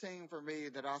with this team for me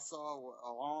that I saw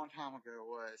a long time ago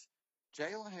was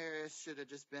Jalen Harris should have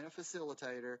just been a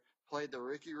facilitator, played the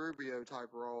Ricky Rubio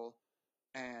type role,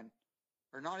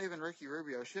 or not even Ricky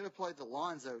Rubio, should have played the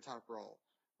Lonzo type role,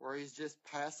 where he's just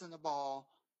passing the ball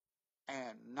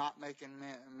and not making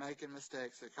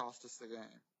mistakes that cost us the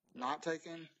game. Yeah.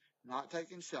 Not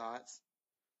taking shots.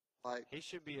 Like he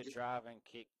should be a drive and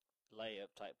kick layup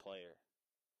type player.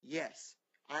 Yes,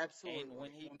 absolutely. And when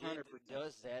he 100%.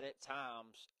 does that at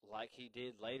times, like he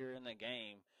did later in the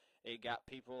game, it got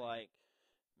people like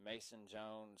Mason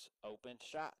Jones open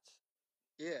shots.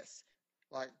 Yes,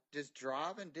 like just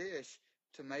drive and dish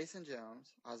to Mason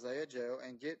Jones, Isaiah Joe,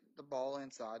 and get the ball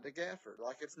inside to Gafford.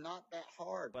 Like it's not that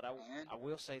hard, But man. I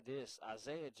will say this,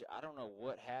 I don't know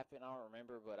what happened, I don't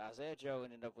remember, but Isaiah Joe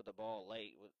ended up with the ball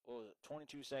late. With what was it,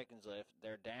 22 seconds left.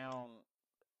 They're down,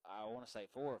 I want to say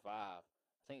 4 or 5.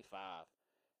 I think 5.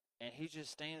 And he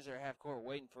just stands there half court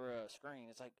waiting for a screen.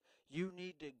 It's like, you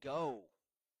need to go.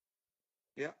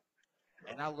 Yep.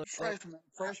 And I look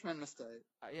freshman mistake.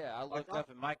 I looked up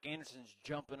and Mike Anderson's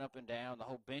jumping up and down. The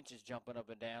whole bench is jumping up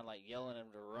and down, like yelling at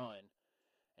him to run.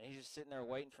 And he's just sitting there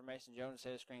waiting for Mason Jones to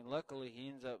set a screen. Luckily, he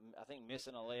ends up, I think,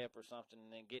 missing a layup or something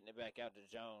and then getting it back out to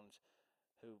Jones,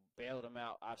 who bailed him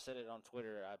out. I've said it on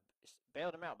Twitter. I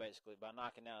bailed him out, basically, by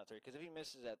knocking down a 3. Because if he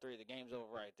misses that 3, the game's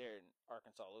over right there, and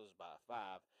Arkansas loses by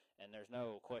 5. And there's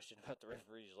no question about the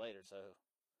referees later, so.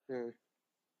 Yeah.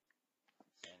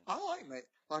 I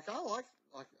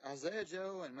like Isaiah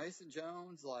Joe and Mason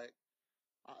Jones. Like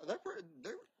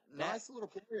they're nice little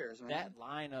players, man. That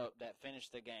lineup that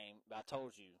finished the game, I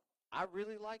told you, I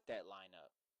really like that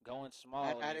lineup. Going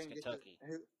small against Kentucky.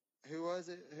 Who was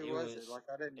it? Who was it? Like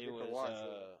I didn't get to watch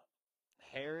it.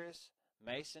 Harris,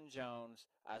 Mason Jones,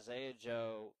 Isaiah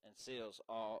Joe, and Seals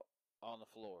all on the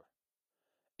floor.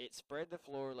 It spread the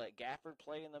floor, let Gafford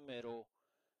play in the middle.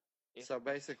 So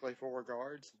basically 4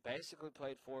 guards? Basically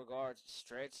played 4 guards,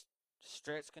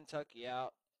 stretched Kentucky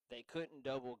out. They couldn't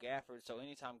double Gafford, so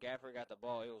anytime Gafford got the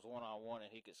ball, it was 1-on-1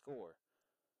 and he could score.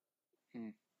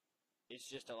 It's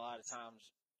just a lot of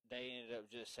times they ended up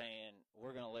just saying,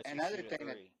 we're going to let you shoot a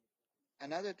 3.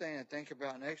 Another thing to think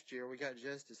about next year, we got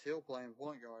Justice Hill playing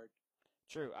point guard.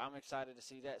 True. I'm excited to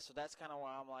see that. So that's kind of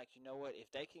why I'm like, you know what?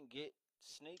 If they can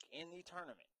sneak in the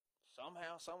tournament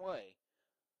somehow, some way.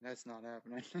 That's not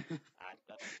happening. I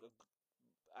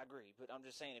agree. But I'm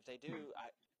just saying, if they do,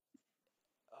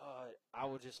 I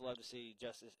would just love to see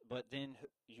Justice. But then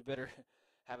you better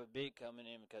have a big coming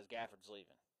in because Gafford's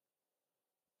leaving.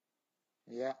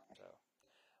 Yeah. So,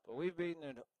 but we've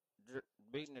beaten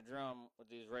the drum with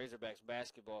these Razorbacks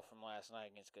basketball from last night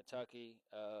against Kentucky.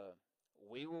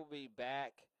 we will be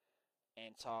back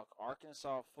and talk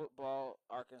Arkansas football,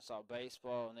 Arkansas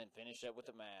baseball, and then finish up with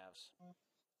the Mavs.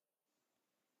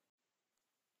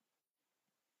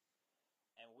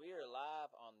 And we are live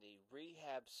on the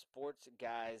Rehab Sports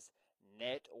Guys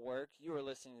Network. You are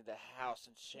listening to the House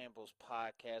and Shambles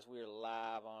podcast. We are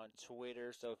live on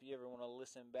Twitter, so if you ever want to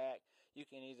listen back, you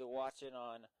can either watch it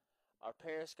on our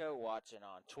Periscope, watch it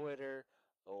on Twitter,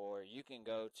 or you can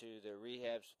go to the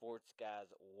Rehab Sports Guys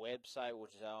website,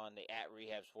 which is on the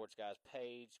 @Rehab Sports Guys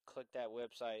page. Click that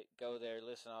website, go there,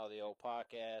 listen to all the old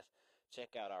podcasts,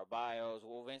 check out our bios.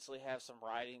 We'll eventually have some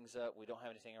writings up. We don't have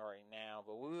anything right now,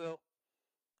 but we will.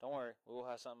 Don't worry, we will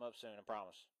have something up soon, I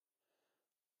promise.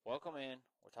 Welcome in.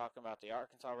 We're talking about the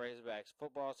Arkansas Razorbacks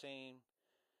football team,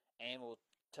 and we'll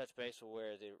touch base with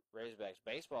where the Razorbacks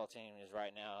baseball team is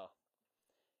right now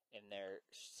in their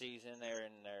season.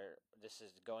 This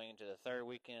is going into the third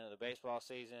weekend of the baseball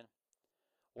season.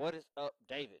 What is up,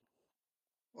 David?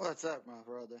 What's up, my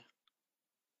brother?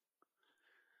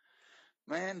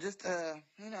 Man, just I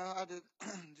did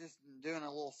just doing a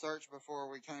little search before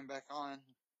we came back on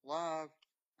live,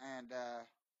 and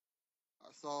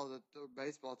I saw that the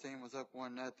baseball team was up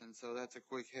 1-0, so that's a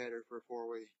quick header before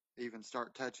we even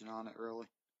start touching on it, really.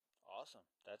 Awesome.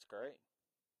 That's great.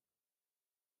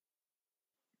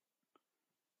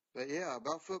 But yeah,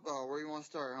 about football, where you want to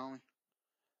start, homie?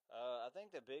 I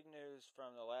think the big news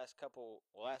from the last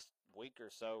week or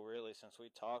so, really, since we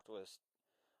talked, was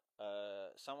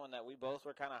someone that we both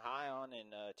were kind of high on,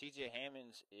 and T.J.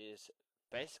 Hammonds is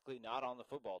basically not on the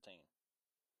football team.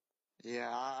 Yeah,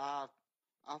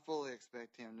 I fully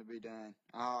expect him to be done.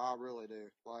 I really do.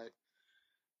 Like,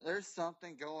 there's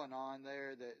something going on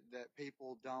there that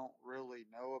people don't really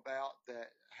know about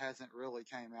that hasn't really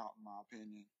came out, in my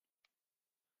opinion.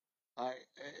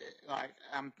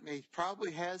 He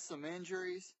probably has some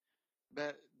injuries,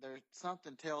 but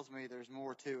something tells me there's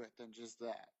more to it than just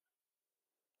that.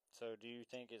 So do you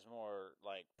think it's more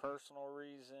like personal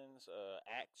reasons,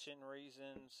 action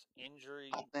reasons,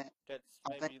 injury that's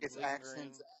I think maybe it's lingering?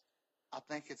 actions. I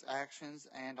think it's actions,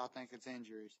 and I think it's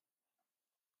injuries.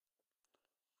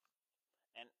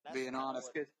 And that's Being honest,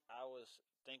 what I was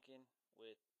thinking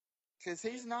with. because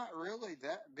he's not really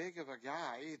that big of a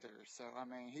guy either. So I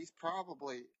mean, he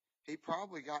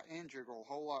probably got injured a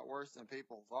whole lot worse than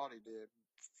people thought he did,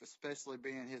 especially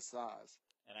being his size.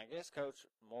 And I guess Coach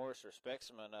Morris respects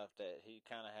him enough that he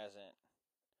kind of hasn't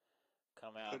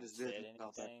come out Put and his said business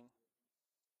out there. anything.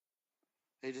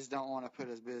 He just don't want to put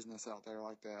his business out there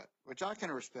like that, which I can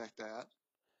respect that.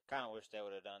 Kind of wish they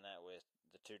would have done that with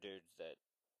the two dudes that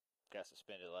got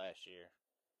suspended last year.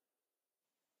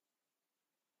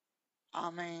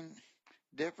 I mean,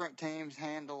 different teams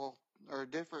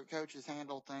different coaches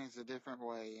handle things a different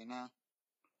way, you know?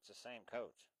 It's the same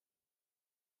coach.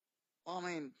 Well, I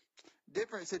mean,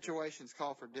 different situations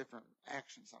call for different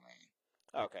actions, I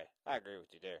mean. Okay, I agree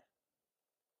with you there.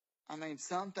 I mean,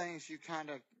 some things you kind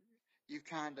of,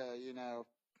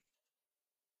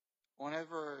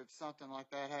 whenever something like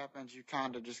that happens, you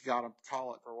kind of just got to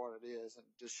call it for what it is and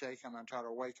just shake them and try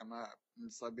to wake them up.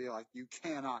 And so be like, you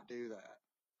cannot do that.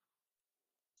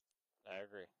 I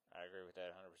agree. I agree with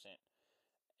that 100%.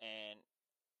 And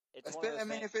it's one of those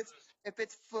things. If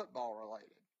it's football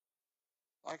related,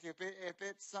 like if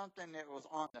it's something that was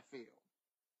on the field.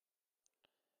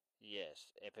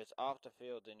 Yes, if it's off the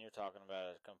field, then you're talking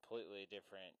about a completely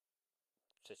different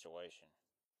situation.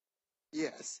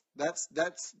 Yes, that's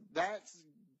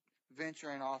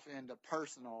venturing off into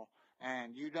personal,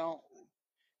 and you don't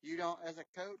as a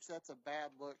coach, that's a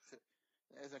bad look.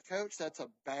 As a coach, that's a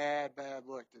bad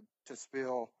look to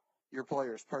spill your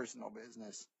players' personal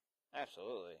business.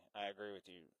 Absolutely, I agree with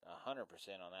you 100%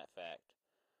 on that fact.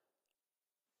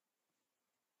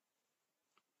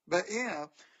 But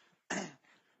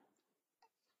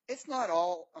it's not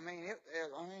all. I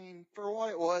mean, for what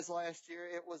it was last year,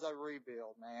 it was a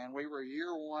rebuild, man. We were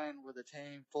year one with a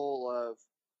team full of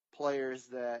players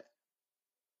that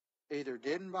either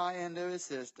didn't buy into a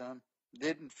system,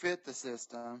 didn't fit the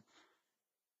system,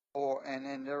 and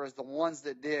then there was the ones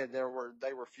that did. They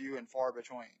were few and far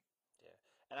between. Yeah,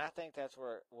 and I think that's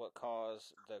what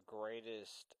caused the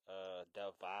greatest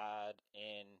divide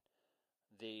in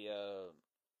the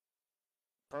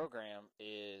program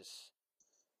is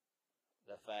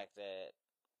the fact that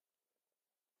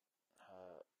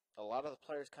a lot of the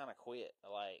players kind of quit,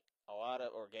 like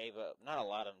or gave up. Not a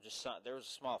lot of them, just some. There was a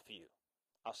small few.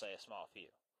 I'll say a small few.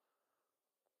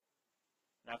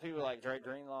 Now, people like Drake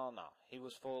Greenlaw, no, he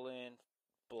was full in,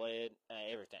 bled,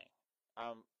 everything.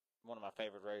 I'm one of my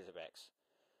favorite Razorbacks,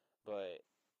 but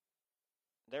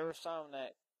there were some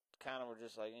that kind of were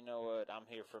just like, you know what, I'm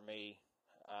here for me.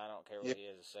 I don't care Yeah. what he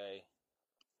has to say.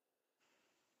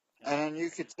 And you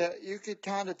could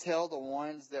kind of tell the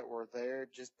ones that were there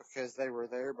just because they were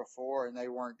there before and they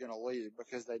weren't going to leave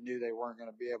because they knew they weren't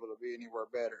going to be able to be anywhere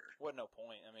better. Wasn't no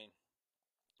point. I mean,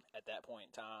 at that point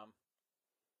in time,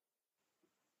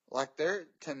 Like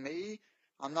to me,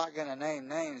 I'm not going to name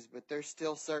names, but there's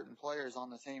still certain players on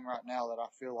the team right now that I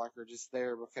feel like are just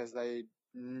there because they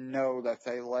know that if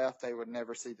they left, they would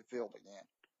never see the field again.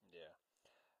 yeah.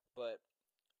 But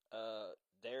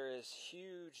there is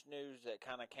huge news that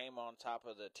kind of came on top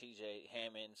of the TJ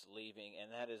Hammonds leaving,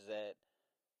 and that is that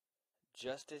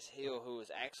Justice Hill, who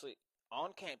is actually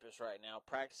on campus right now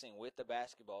practicing with the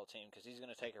basketball team because he's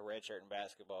going to take a red shirt in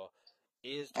basketball,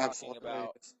 is talking Absolutely.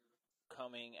 about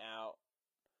coming out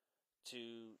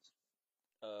to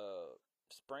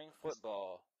spring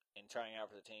football and trying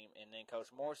out for the team. And then Coach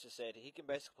Morris has said he can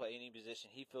basically play any position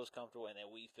he feels comfortable and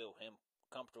that we feel him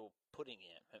comfortable putting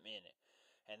him in it.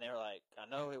 And they're like, I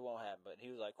know it won't happen, but he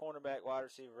was like cornerback, wide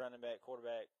receiver, running back,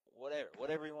 quarterback,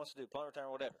 whatever he wants to do, punt return,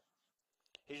 whatever.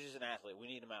 He's just an athlete. We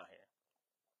need him out here.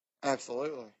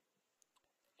 Absolutely.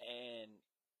 And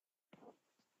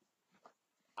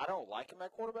I don't like him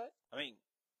at quarterback. I mean,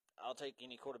 I'll take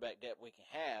any quarterback depth we can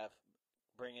have.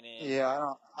 Bringing in,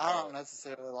 yeah, I don't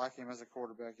necessarily like him as a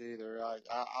quarterback either.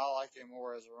 I like him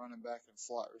more as a running back and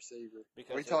slot receiver.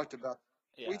 Because we talked about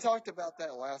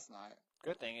that last night.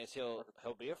 Good thing is he'll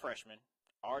be a freshman,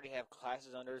 already have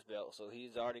classes under his belt, so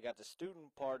he's already got the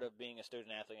student part of being a student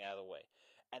athlete out of the way.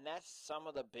 And that's some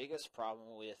of the biggest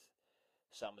problem with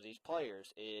some of these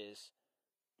players is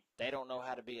they don't know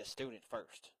how to be a student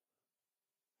first.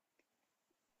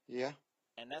 Yeah.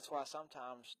 And that's why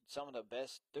sometimes some of the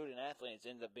best student athletes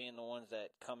end up being the ones that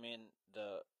come in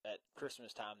at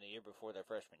Christmas time the year before their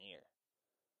freshman year.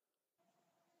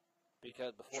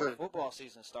 Because before football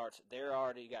season starts, they're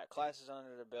already got classes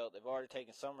under their belt. They've already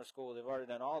taken summer school. They've already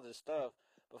done all this stuff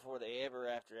before they ever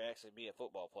actually be a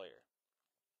football player.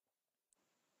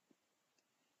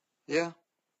 Yeah.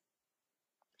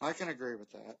 I can agree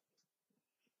with that.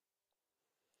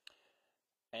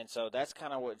 And so that's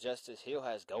kind of what Justice Hill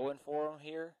has going for him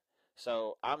here.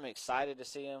 So I'm excited to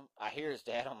see him. I hear his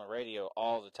dad on the radio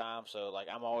all the time. So like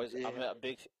I'm a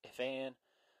big fan.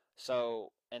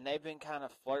 So, and they've been kind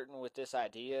of flirting with this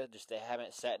idea, just they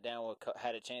haven't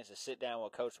had a chance to sit down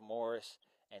with Coach Morris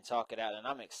and talk it out. And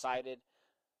I'm excited.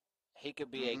 He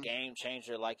could be a game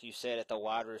changer, like you said, at the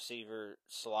wide receiver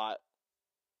slot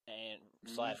and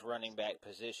 / running back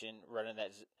position, running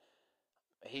that.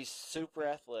 He's super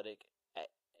athletic.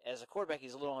 As a quarterback,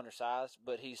 he's a little undersized,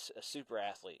 but he's a super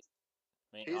athlete.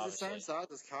 I mean, he's the same size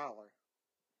as Kyler.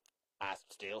 I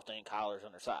still think Kyler's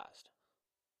undersized.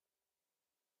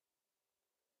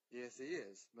 Yes, he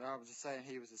is. But I was just saying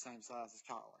he was the same size as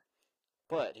Kyler.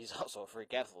 But he's also a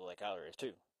freak athlete like Kyler is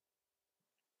too.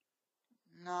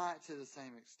 Not to the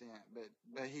same extent,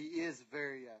 but he is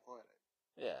very athletic.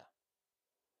 Yeah.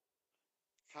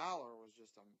 Kyler was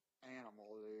just an animal,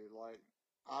 dude. Like,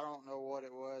 I don't know what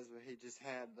it was, but he just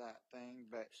had that thing.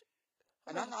 But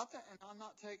I'm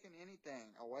not taking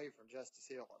anything away from Justice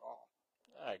Hill at all.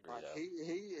 I agree.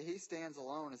 Like, he stands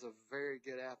alone as a very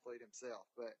good athlete himself,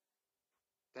 but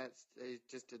he's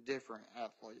just a different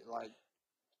athlete. Like,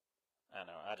 I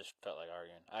know. I just felt like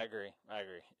arguing. I agree.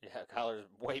 Yeah, Kyler's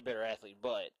way better athlete,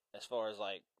 but as far as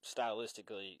like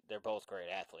stylistically, they're both great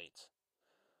athletes.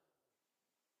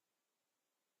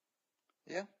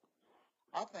 Yeah,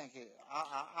 I think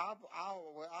I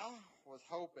was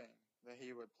hoping that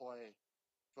he would play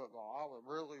football. I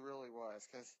really was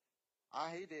because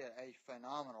he did a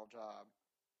phenomenal job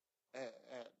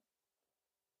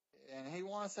and he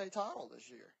won a state title this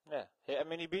year. Yeah, I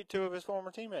mean he beat two of his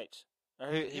former teammates.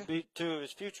 Or he beat two of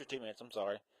his future teammates. I'm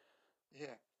sorry.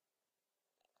 Yeah.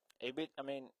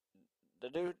 The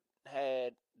dude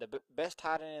had the best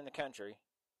tight end in the country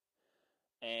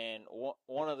and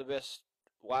one of the best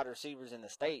wide receivers in the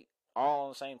state, all on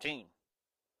the same team.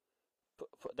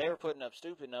 They were putting up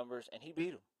stupid numbers, and he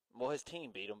beat them. Well, his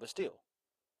team beat him, but still.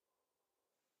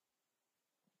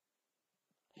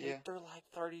 Yeah. He threw like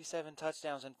 37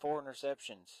 touchdowns and 4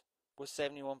 interceptions with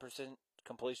 71%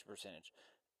 completion percentage.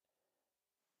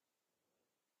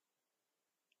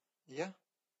 Yeah.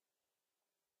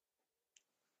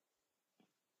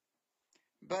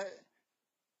 But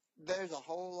there's a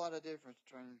whole lot of difference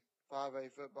between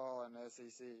 5A football and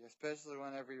SEC, especially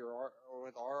whenever you're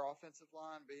with our offensive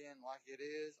line being like it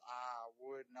is. I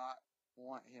would not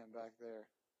want him back there.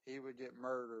 He would get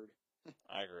murdered.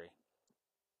 I agree.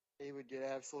 He would get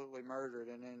absolutely murdered,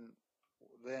 and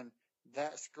then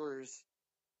that screws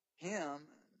him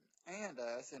and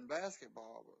us in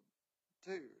basketball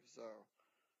too. So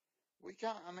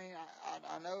I mean,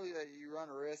 I know that you run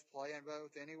a risk playing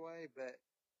both anyway, but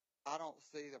I don't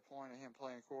see the point of him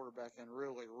playing quarterback and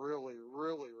really, really,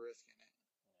 really risking it.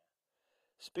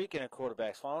 Speaking of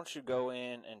quarterbacks, why don't you go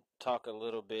in and talk a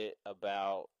little bit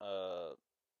about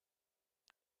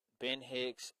Ben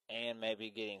Hicks and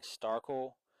maybe getting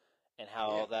Starkel and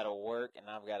how Yeah, all that'll work? And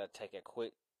I've got to take a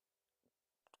quick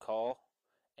call,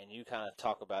 and you kind of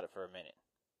talk about it for a minute.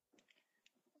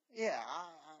 yeah.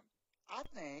 I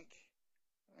think,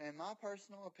 in my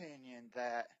personal opinion,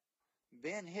 that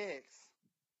Ben Hicks,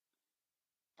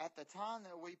 at the time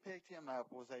that we picked him up,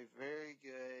 was a very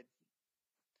good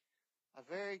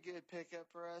pickup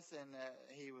for us, and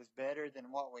he was better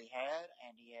than what we had,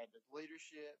 and he had the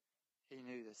leadership. He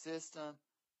knew the system.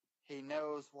 He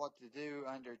knows what to do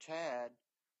under Chad,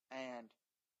 and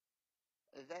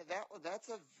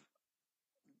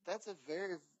that's a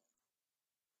very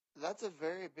that's a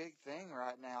very big thing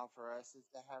right now for us, is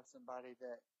to have somebody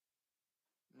that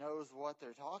knows what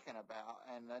they're talking about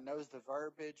and knows the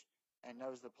verbiage and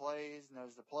knows the plays,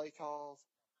 knows the play calls,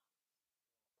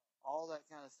 all that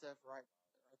kind of stuff right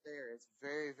there. It's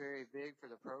very, very big for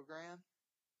the program.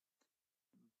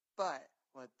 But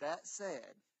with that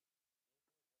said,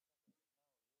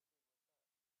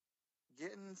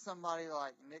 getting somebody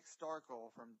like Nick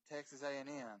Starkel from Texas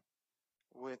A&M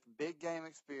with big game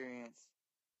experience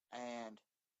and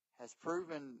has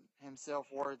proven himself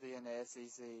worthy in the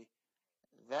SEC,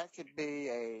 that could be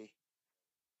a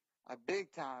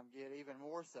big time get, even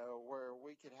more so, where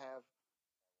we could have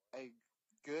a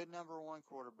good number one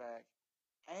quarterback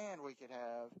and we could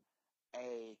have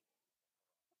a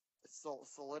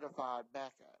solidified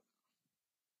backup.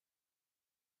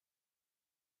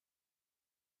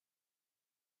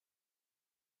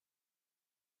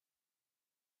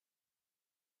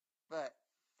 But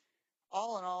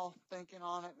all in all, thinking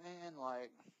on it, man,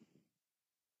 like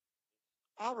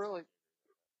I really,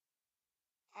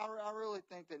 I really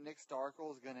think that Nick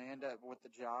Starkel is going to end up with the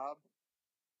job.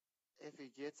 If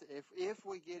he gets, if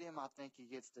we get him, I think he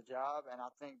gets the job, and I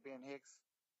think Ben Hicks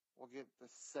will get the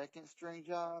second string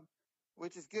job,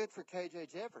 which is good for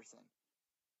KJ Jefferson.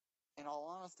 In all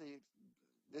honesty,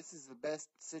 this is the best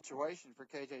situation for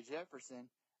KJ Jefferson,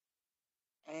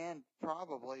 and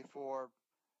probably for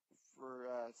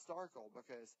Starkel,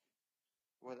 because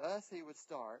with us he would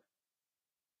start.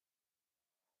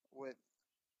 With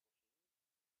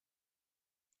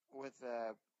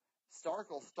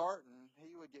Starkel starting,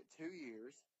 he would get 2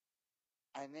 years,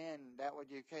 and then that would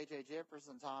give KJ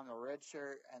Jefferson time to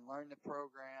redshirt and learn the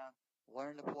program,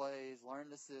 learn the plays, learn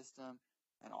the system,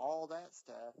 and all that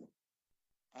stuff.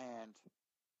 And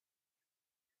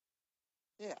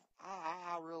yeah,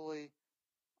 I really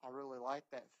like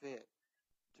that fit.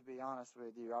 To be honest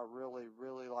with you, I really,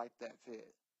 really like that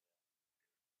fit.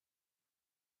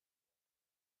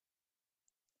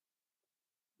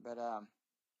 But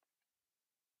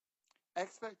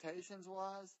expectations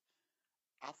wise,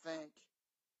 I think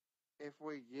if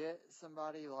we get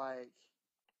somebody like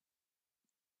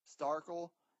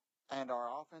Starkel and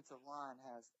our offensive line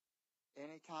has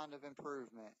any kind of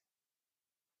improvement,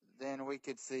 then we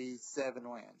could see 7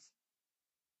 wins.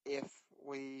 If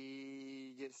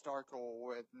we get Starkel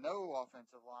with no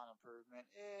offensive line improvement,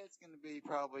 it's going to be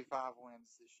probably 5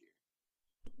 wins this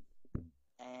year.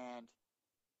 And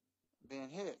Ben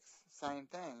Hicks, same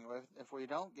thing. If we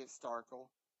don't get Starkel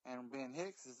and Ben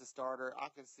Hicks is the starter, I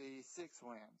could see 6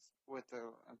 wins with the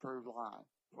improved line.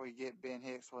 If we get Ben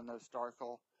Hicks with no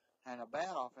Starkel and a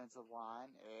bad offensive line,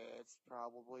 it's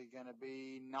probably going to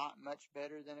be not much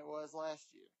better than it was last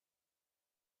year.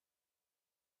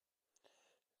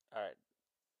 All right,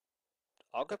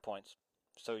 all good points.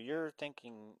 So you're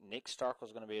thinking Nick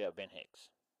Starkel's going to be at Ben Hicks?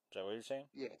 Is that what you're saying?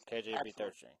 Yes, KJ would be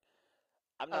third absolutely. string.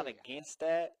 I'm Oh not yeah, against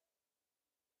that.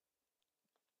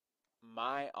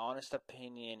 My honest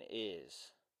opinion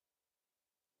is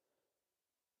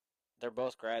they're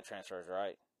both grad transfers,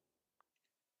 right?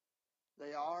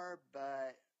 they are,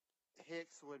 but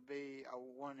Hicks would be a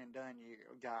one and done year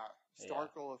guy. Yeah.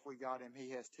 Starkel, if we got him,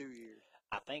 he has 2 years.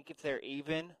 I think if they're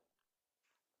even,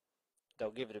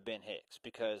 they'll give it to Ben Hicks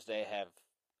because they have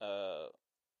uh, a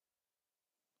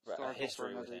Starkel for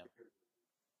history with another him. year.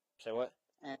 Say what?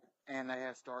 And they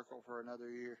have Starkel for another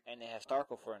year. And they have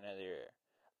Starkel for another year.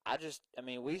 I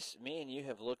mean, me and you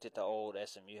have looked at the old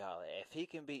SMU highlight. If he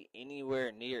can be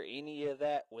anywhere near any of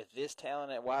that with this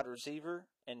talent at wide receiver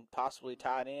and possibly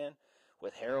tight end,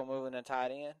 with Harrell moving to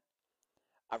tight end,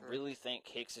 I Sure. really think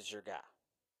Hicks is your guy.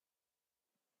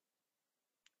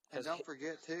 And don't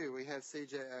forget too, we have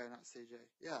CJ, not CJ,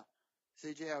 yeah,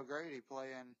 CJ O'Grady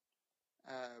playing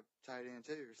tight end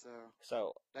too.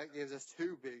 So That gives us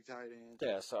 2 big tight ends.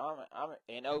 yeah, so I'm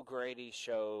and O'Grady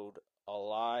showed a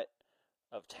lot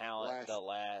of talent the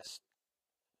last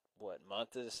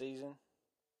month of the season.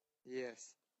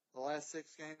 Yes, the last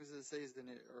 6 games of the season,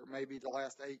 or maybe the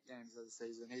last 8 games of the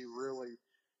season, he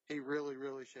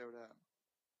really showed up.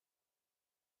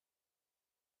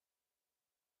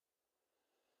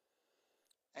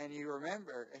 And if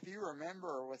you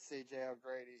remember with C.J.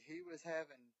 O'Grady, he was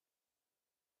having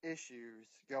issues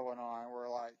going on where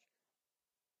like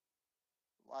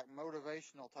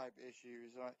motivational type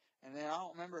issues. And then I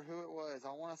don't remember who it was.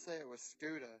 I want to say it was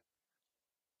Scooter.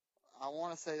 I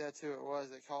want to say that's who it was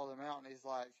that called him out, and it's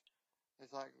like,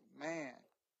 man,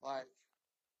 like,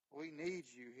 we need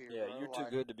you here, Yeah, bro. you're too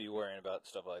good to be worrying about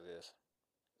stuff like this.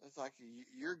 It's like,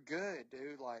 you're good,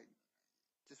 dude. Like,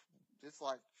 just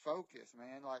like focus,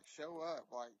 man. Like, show up.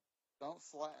 Like, don't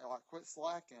slack. Like, quit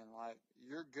slacking. Like,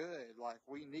 you're good. Like,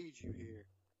 we need you here.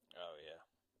 Oh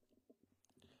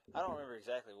yeah. I don't remember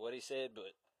exactly what he said,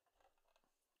 but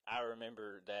I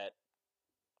remember that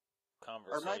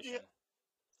conversation.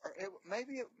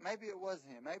 Maybe it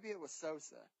wasn't him. Maybe it was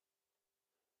Sosa.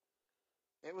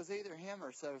 It was either him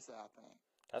or Sosa, I think.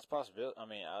 That's a possibility. I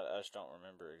mean, I just don't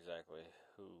remember exactly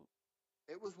who.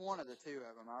 It was one of the two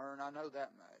of them. I know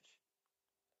that much.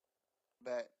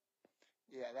 But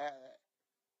yeah,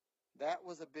 that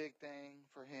was a big thing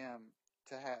for him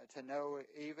to know,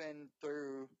 even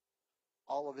through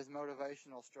all of his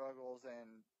motivational struggles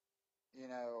and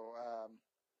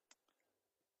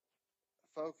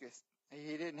focus.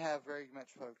 He didn't have very much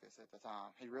focus at the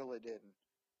time. He really didn't.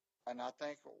 And I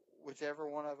think whichever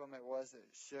one of them it was that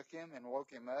shook him and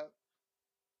woke him up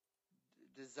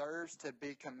deserves to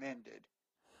be commended,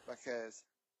 because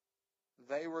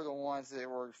they were the ones that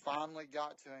finally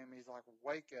got to him. He's like,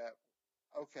 wake up.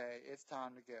 Okay, it's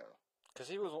time to go.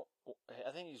 Because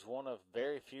I think he's one of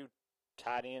very few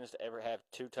tight ends to ever have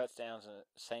 2 touchdowns in the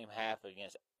same half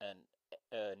against an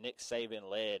Nick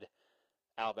Saban-led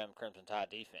Alabama Crimson Tide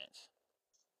defense.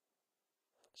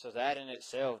 So that in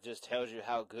itself just tells you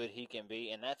how good he can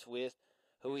be, and that's with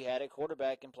who he had at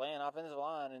quarterback and playing offensive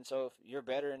line. And so if you're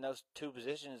better in those 2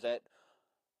 positions that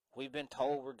we've been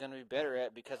told we're going to be better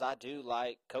at, because I do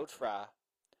like Coach Fry.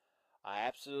 I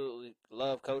absolutely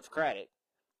love Coach Craddock.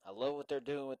 I love what they're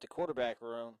doing with the quarterback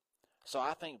room. So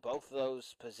I think both of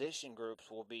those position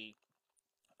groups will be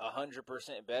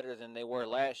 100% better than they were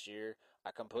last year.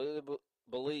 I completely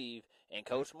believe in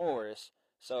Coach Morris.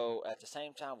 So at the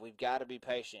same time, we've got to be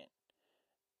patient.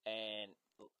 And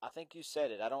I think you said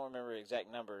it. I don't remember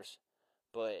exact numbers,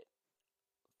 but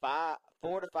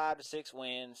 4 to 5 to 6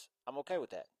 wins, I'm okay with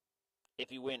that.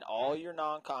 If you win all your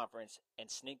non-conference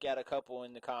and sneak out a couple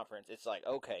in the conference, it's like,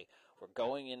 okay, we're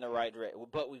going in the right direction,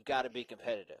 but we've got to be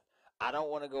competitive. I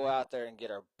don't want to go out there and get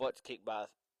our butts kicked by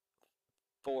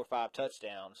 4 or 5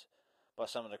 touchdowns by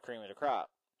some of the cream of the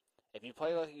crop. If you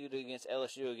play like you do against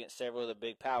LSU, against several of the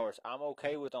big powers, I'm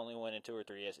okay with only winning 2 or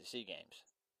 3 SEC games.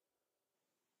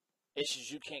 It's just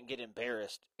you can't get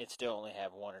embarrassed and still only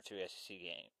have 1 or 2 SEC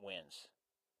wins.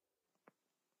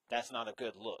 That's not a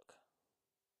good look.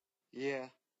 Yeah.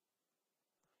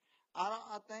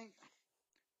 I think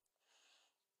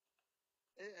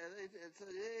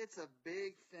it's a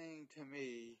big thing to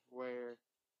me where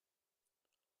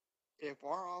if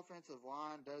our offensive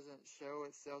line doesn't show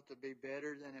itself to be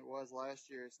better than it was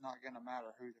last year, it's not going to matter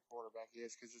who the quarterback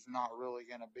is, because it's not really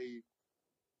going to be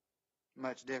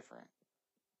much different.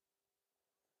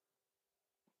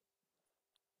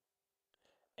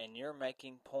 And you're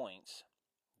making points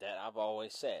that I've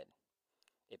always said.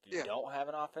 If you don't have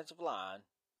an offensive line,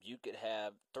 you could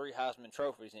have 3 Heisman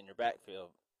trophies in your backfield.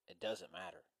 It doesn't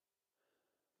matter.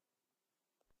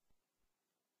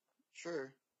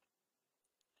 Sure.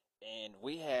 And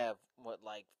we have, 4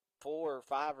 or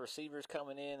 5 receivers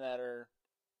coming in that are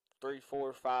 3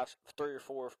 or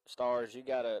 4 stars. You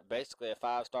got basically a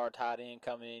 5-star tight end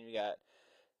coming in. You got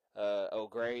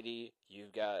O'Grady.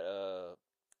 You've got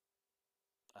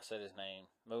I said his name.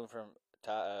 Moving from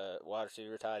wide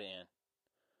receiver tight end.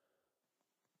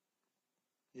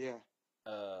 Yeah.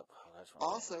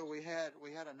 Also, we had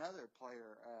another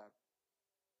player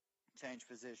change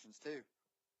positions too.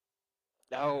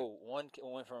 Oh, one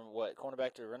went from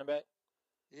cornerback to running back?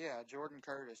 Yeah, Jordan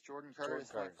Curtis. Jordan Curtis,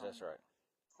 that's right.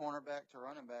 Cornerback to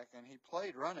running back, and he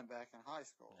played running back in high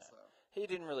school. Yeah. So he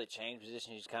didn't really change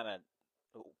position. He just kind of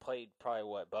played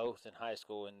probably both in high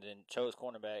school, and then chose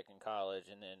cornerback in college.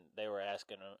 And then they were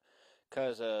asking him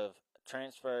because of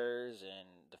transfers and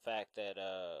the fact that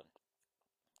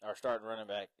our starting running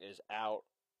back is out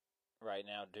right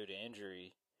now due to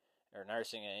injury or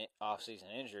nursing an off-season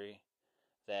injury.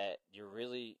 that you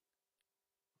really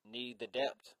need the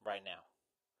depth right now.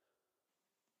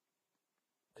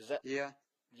 Cause that, Yeah.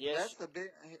 yes,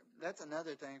 That's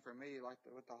another thing for me, like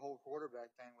with the whole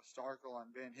quarterback thing with Starkel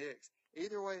and Ben Hicks.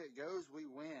 Either way it goes, we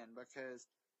win because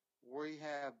we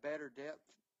have better depth.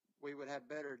 We would have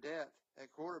better depth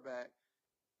at quarterback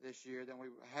this year than we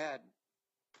had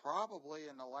probably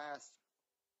in the last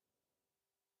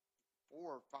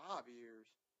 4 or 5 years.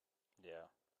 yeah,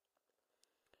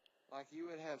 Like you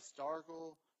would have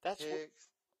Starkel, that's what, Hicks,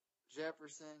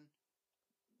 Jefferson,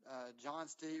 John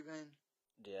Stephen.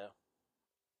 yeah.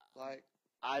 Like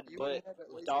you would But have at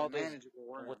with least a all this,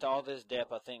 manageable room. with all this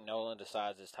depth, I think Nolan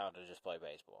decides it's time to just play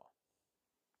baseball.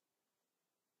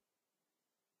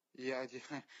 Yeah,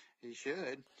 he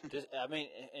should. I mean,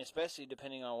 especially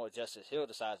depending on what Justice Hill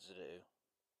decides to do.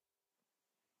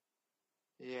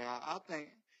 Yeah, I think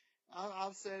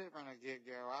I've said it from the get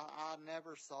go. I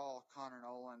never saw Connor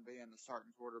Nolan being the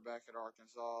starting quarterback at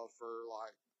Arkansas for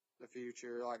like the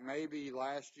future. Like maybe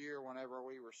last year, whenever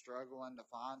we were struggling to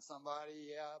find somebody,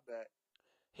 yeah, but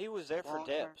He was there for long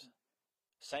term, depth.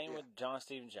 Same yeah, with John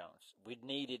Stephen Jones. We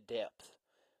needed depth.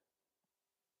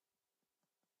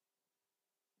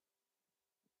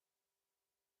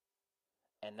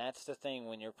 And that's the thing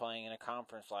when you're playing in a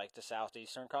conference like the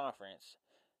Southeastern Conference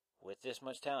with this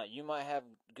much talent. You might have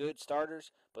good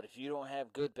starters, but if you don't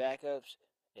have good backups,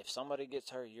 if somebody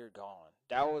gets hurt, you're gone.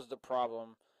 That was the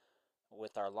problem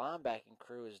with our linebacking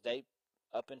crew is they,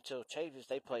 up until Chavis,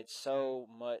 they played so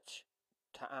much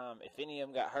time. If any of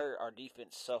them got hurt, our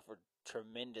defense suffered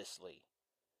tremendously.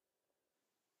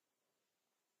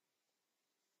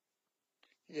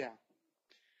 yeah.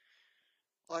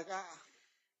 Like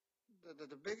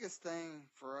the biggest thing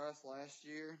for us last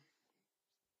year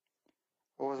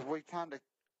was we kind of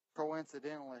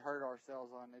coincidentally hurt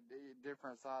ourselves on the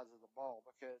different sides of the ball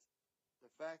because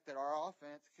the fact that our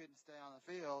offense couldn't stay on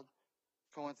the field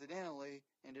coincidentally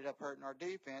ended up hurting our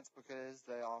defense because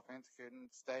the offense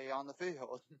couldn't stay on the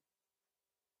field.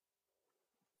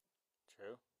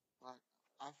 True. Like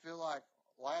I feel like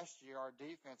last year our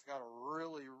defense got a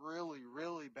really, really,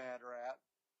 really bad rap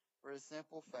for the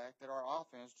simple fact that our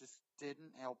offense just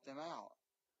didn't help them out.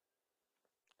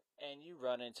 And you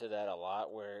run into that a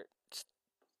lot where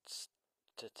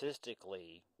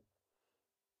statistically,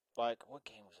 like what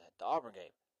game was that? The Auburn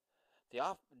game.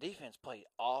 The defense played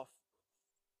awfully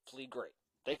great.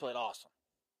 They played awesome.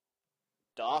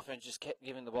 The offense just kept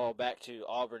giving the ball back to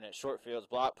Auburn at short fields,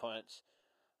 block punts,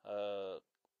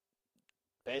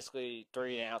 basically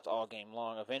 3 and outs all game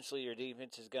long. Eventually, your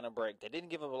defense is going to break. They didn't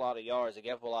give up a lot of yards. They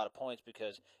gave up a lot of points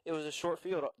because it was a short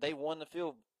field. They won the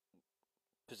field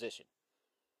position.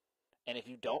 And if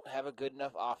you don't have a good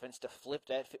enough offense to flip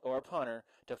that, or a punter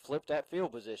to flip that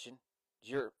field position,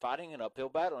 you're fighting an uphill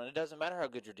battle, and it doesn't matter how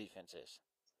good your defense is.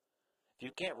 If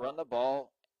you can't run the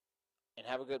ball and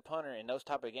have a good punter in those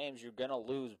type of games, you're going to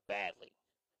lose badly,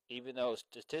 even though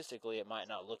statistically it might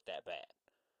not look that bad.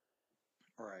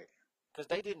 Right. Because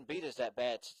they didn't beat us that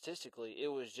bad statistically. It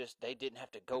was just they didn't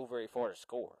have to go very far to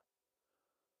score.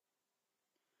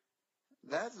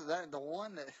 That's the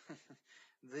one that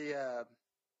the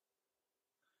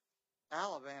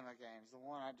Alabama games, the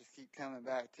one I just keep coming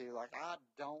back to. Like I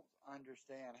don't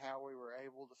understand how we were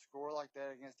able to score like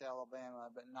that against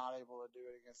Alabama, but not able to do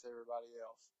it against everybody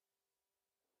else.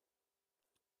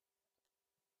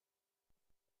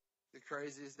 The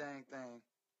craziest dang thing.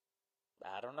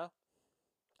 I don't know.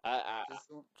 Just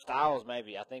Styles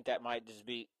maybe. I think that might just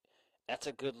be. That's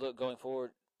a good look going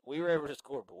forward. We were able to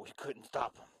score, but we couldn't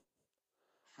stop them.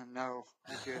 no,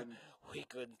 we couldn't. We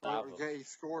couldn't stop them. He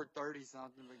scored 30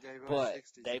 something, but gave But up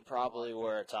 60. they probably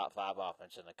were a top 5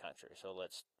 offense in the country. So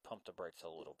let's pump the brakes a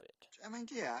little bit. I mean,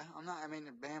 yeah, I'm not. I mean,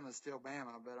 Bama's still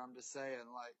Bama, but I'm just saying,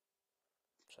 like,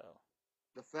 So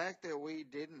the fact that we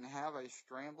didn't have a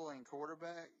scrambling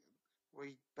quarterback,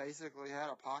 we basically had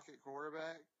a pocket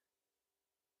quarterback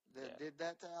that did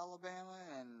that to Alabama,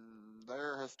 and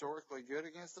they're historically good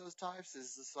against those types,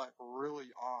 is just like really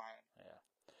odd. Yeah.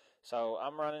 So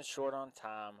I'm running short on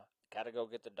time. Got to go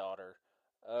get the daughter.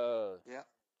 Yeah.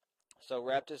 So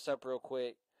wrap this up real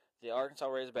quick. The Arkansas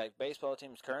Razorback baseball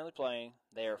team is currently playing.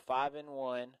 They are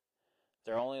 5-1.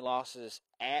 Their only losses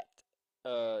at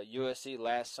USC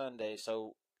last Sunday.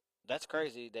 So that's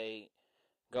crazy. They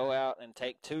go out and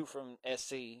take 2 from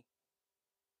SC.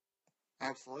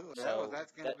 Absolutely. So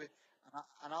that's going to be,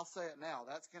 and I'll say it now,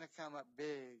 that's going to come up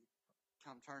big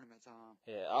come tournament time.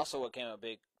 Yeah. Also, what came up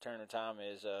big tournament time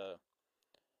is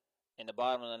in the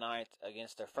bottom of the ninth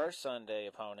against their first Sunday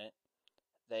opponent,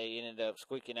 they ended up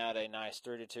squeaking out a nice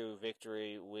 3-2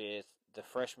 victory with the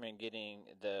freshman getting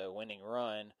the winning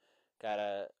run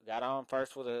got on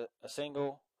first with a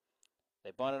single.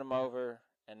 They bunted him over,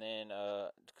 and then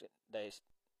they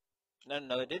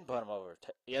no, they didn't bunt him over.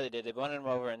 Yeah, they did. They bunted him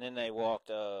over, and then they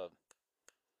walked.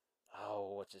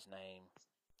 What's his name?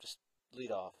 Just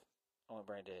lead off. I went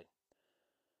brain dead.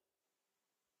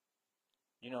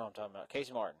 You know what I'm talking about.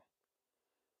 Casey Martin.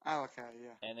 Oh, okay,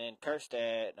 yeah. And then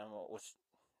Kjerstad, which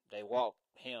they walk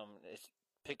him. It's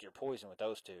pick your poison with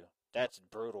those two. That's a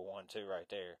brutal one too, right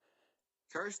there.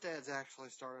 Kjerstad's actually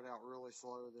started out really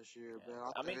slow this year, Yeah.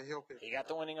 but I think he'll pick. He got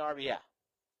the winning RBI.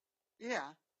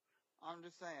 Yeah, I'm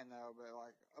just saying though, but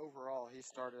like overall, he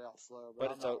started out slow.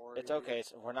 But it's okay.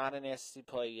 We're not in SEC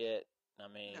play yet. I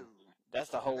mean, no, that's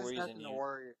the whole reason to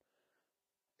worry.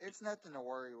 It's nothing to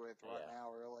worry with right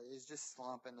now, really. He's just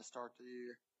slumping to start the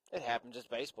year. It happens. It's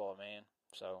baseball, man.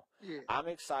 So yeah. I'm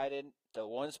excited. The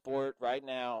one sport right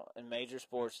now in major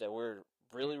sports that we're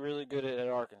really, really good at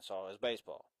Arkansas is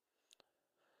baseball.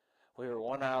 We were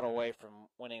 1 out away from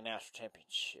winning national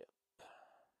championship.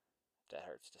 That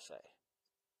hurts to say.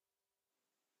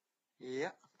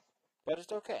 Yeah. But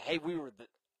it's okay. Hey,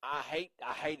 I hate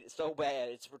it so bad.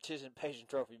 It's a participation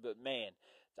trophy, but man,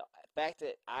 the fact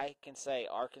that I can say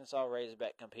Arkansas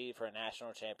Razorback competed for a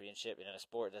national championship in a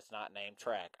sport that's not named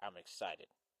track, I'm excited.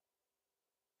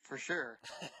 For sure.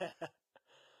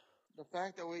 The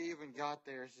fact that we even got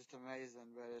there is just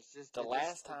amazing, but it's just it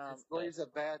leaves a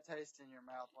bad taste in your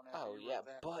mouth whenever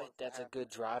but that's a good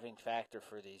driving factor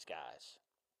for these guys.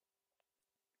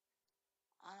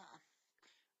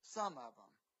 Some of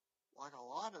them. Like a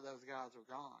lot of those guys are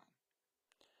gone.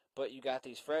 But you got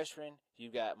these freshmen.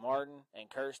 You got Martin and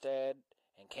Kjerstad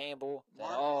and Campbell that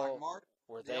all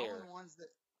were there.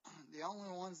 The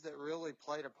only ones that really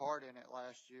played a part in it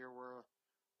last year were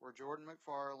Jordan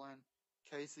McFarland,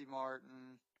 Casey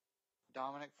Martin,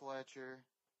 Dominic Fletcher,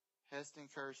 Heston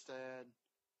Kjerstad,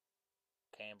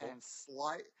 Campbell, and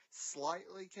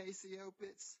slightly Casey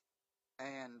Opitz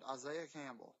and Isaiah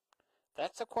Campbell.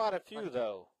 That's quite a few,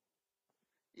 though.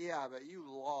 Yeah, but you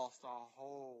lost a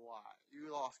whole lot.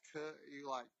 You lost Cook.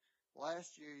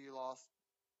 Last year you lost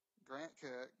Grant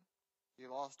Cook. You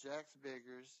lost Jax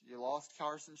Biggers. You lost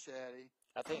Carson Shaddy.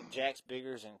 I think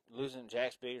losing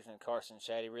Jax Biggers and Carson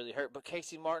Shaddy really hurt. But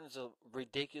Casey Martin's a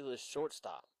ridiculous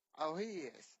shortstop. Oh, he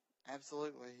is.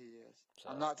 Absolutely, he is. So,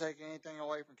 I'm not taking anything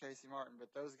away from Casey Martin,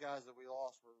 but those guys that we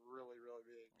lost were really, really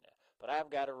big. Yeah. But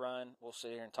I've got to run. We'll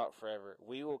sit here and talk forever.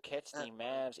 We will catch the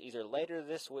Mavs either later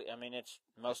this week. I mean,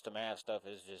 most of Mavs stuff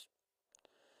is just,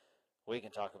 we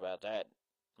can talk about that.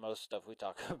 Most stuff we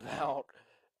talk about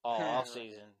all off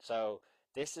season. So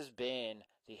this has been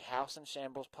the House in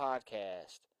Shambles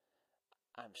podcast.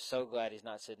 I'm so glad he's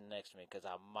not sitting next to me because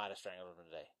I might have strangled him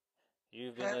today.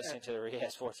 You've been listening to the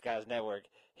Rehab Sports Guys Network.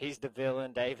 He's the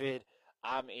villain, David.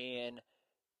 I'm Ian.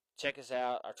 Check us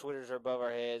out. Our Twitters are above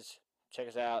our heads. Check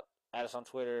us out. Add us on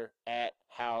Twitter at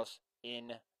House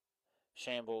in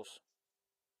Shambles.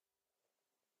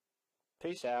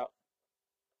 Peace out.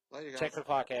 Later, guys. Check the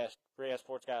podcast, Rehab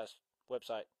Sports Guys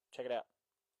website. Check it out.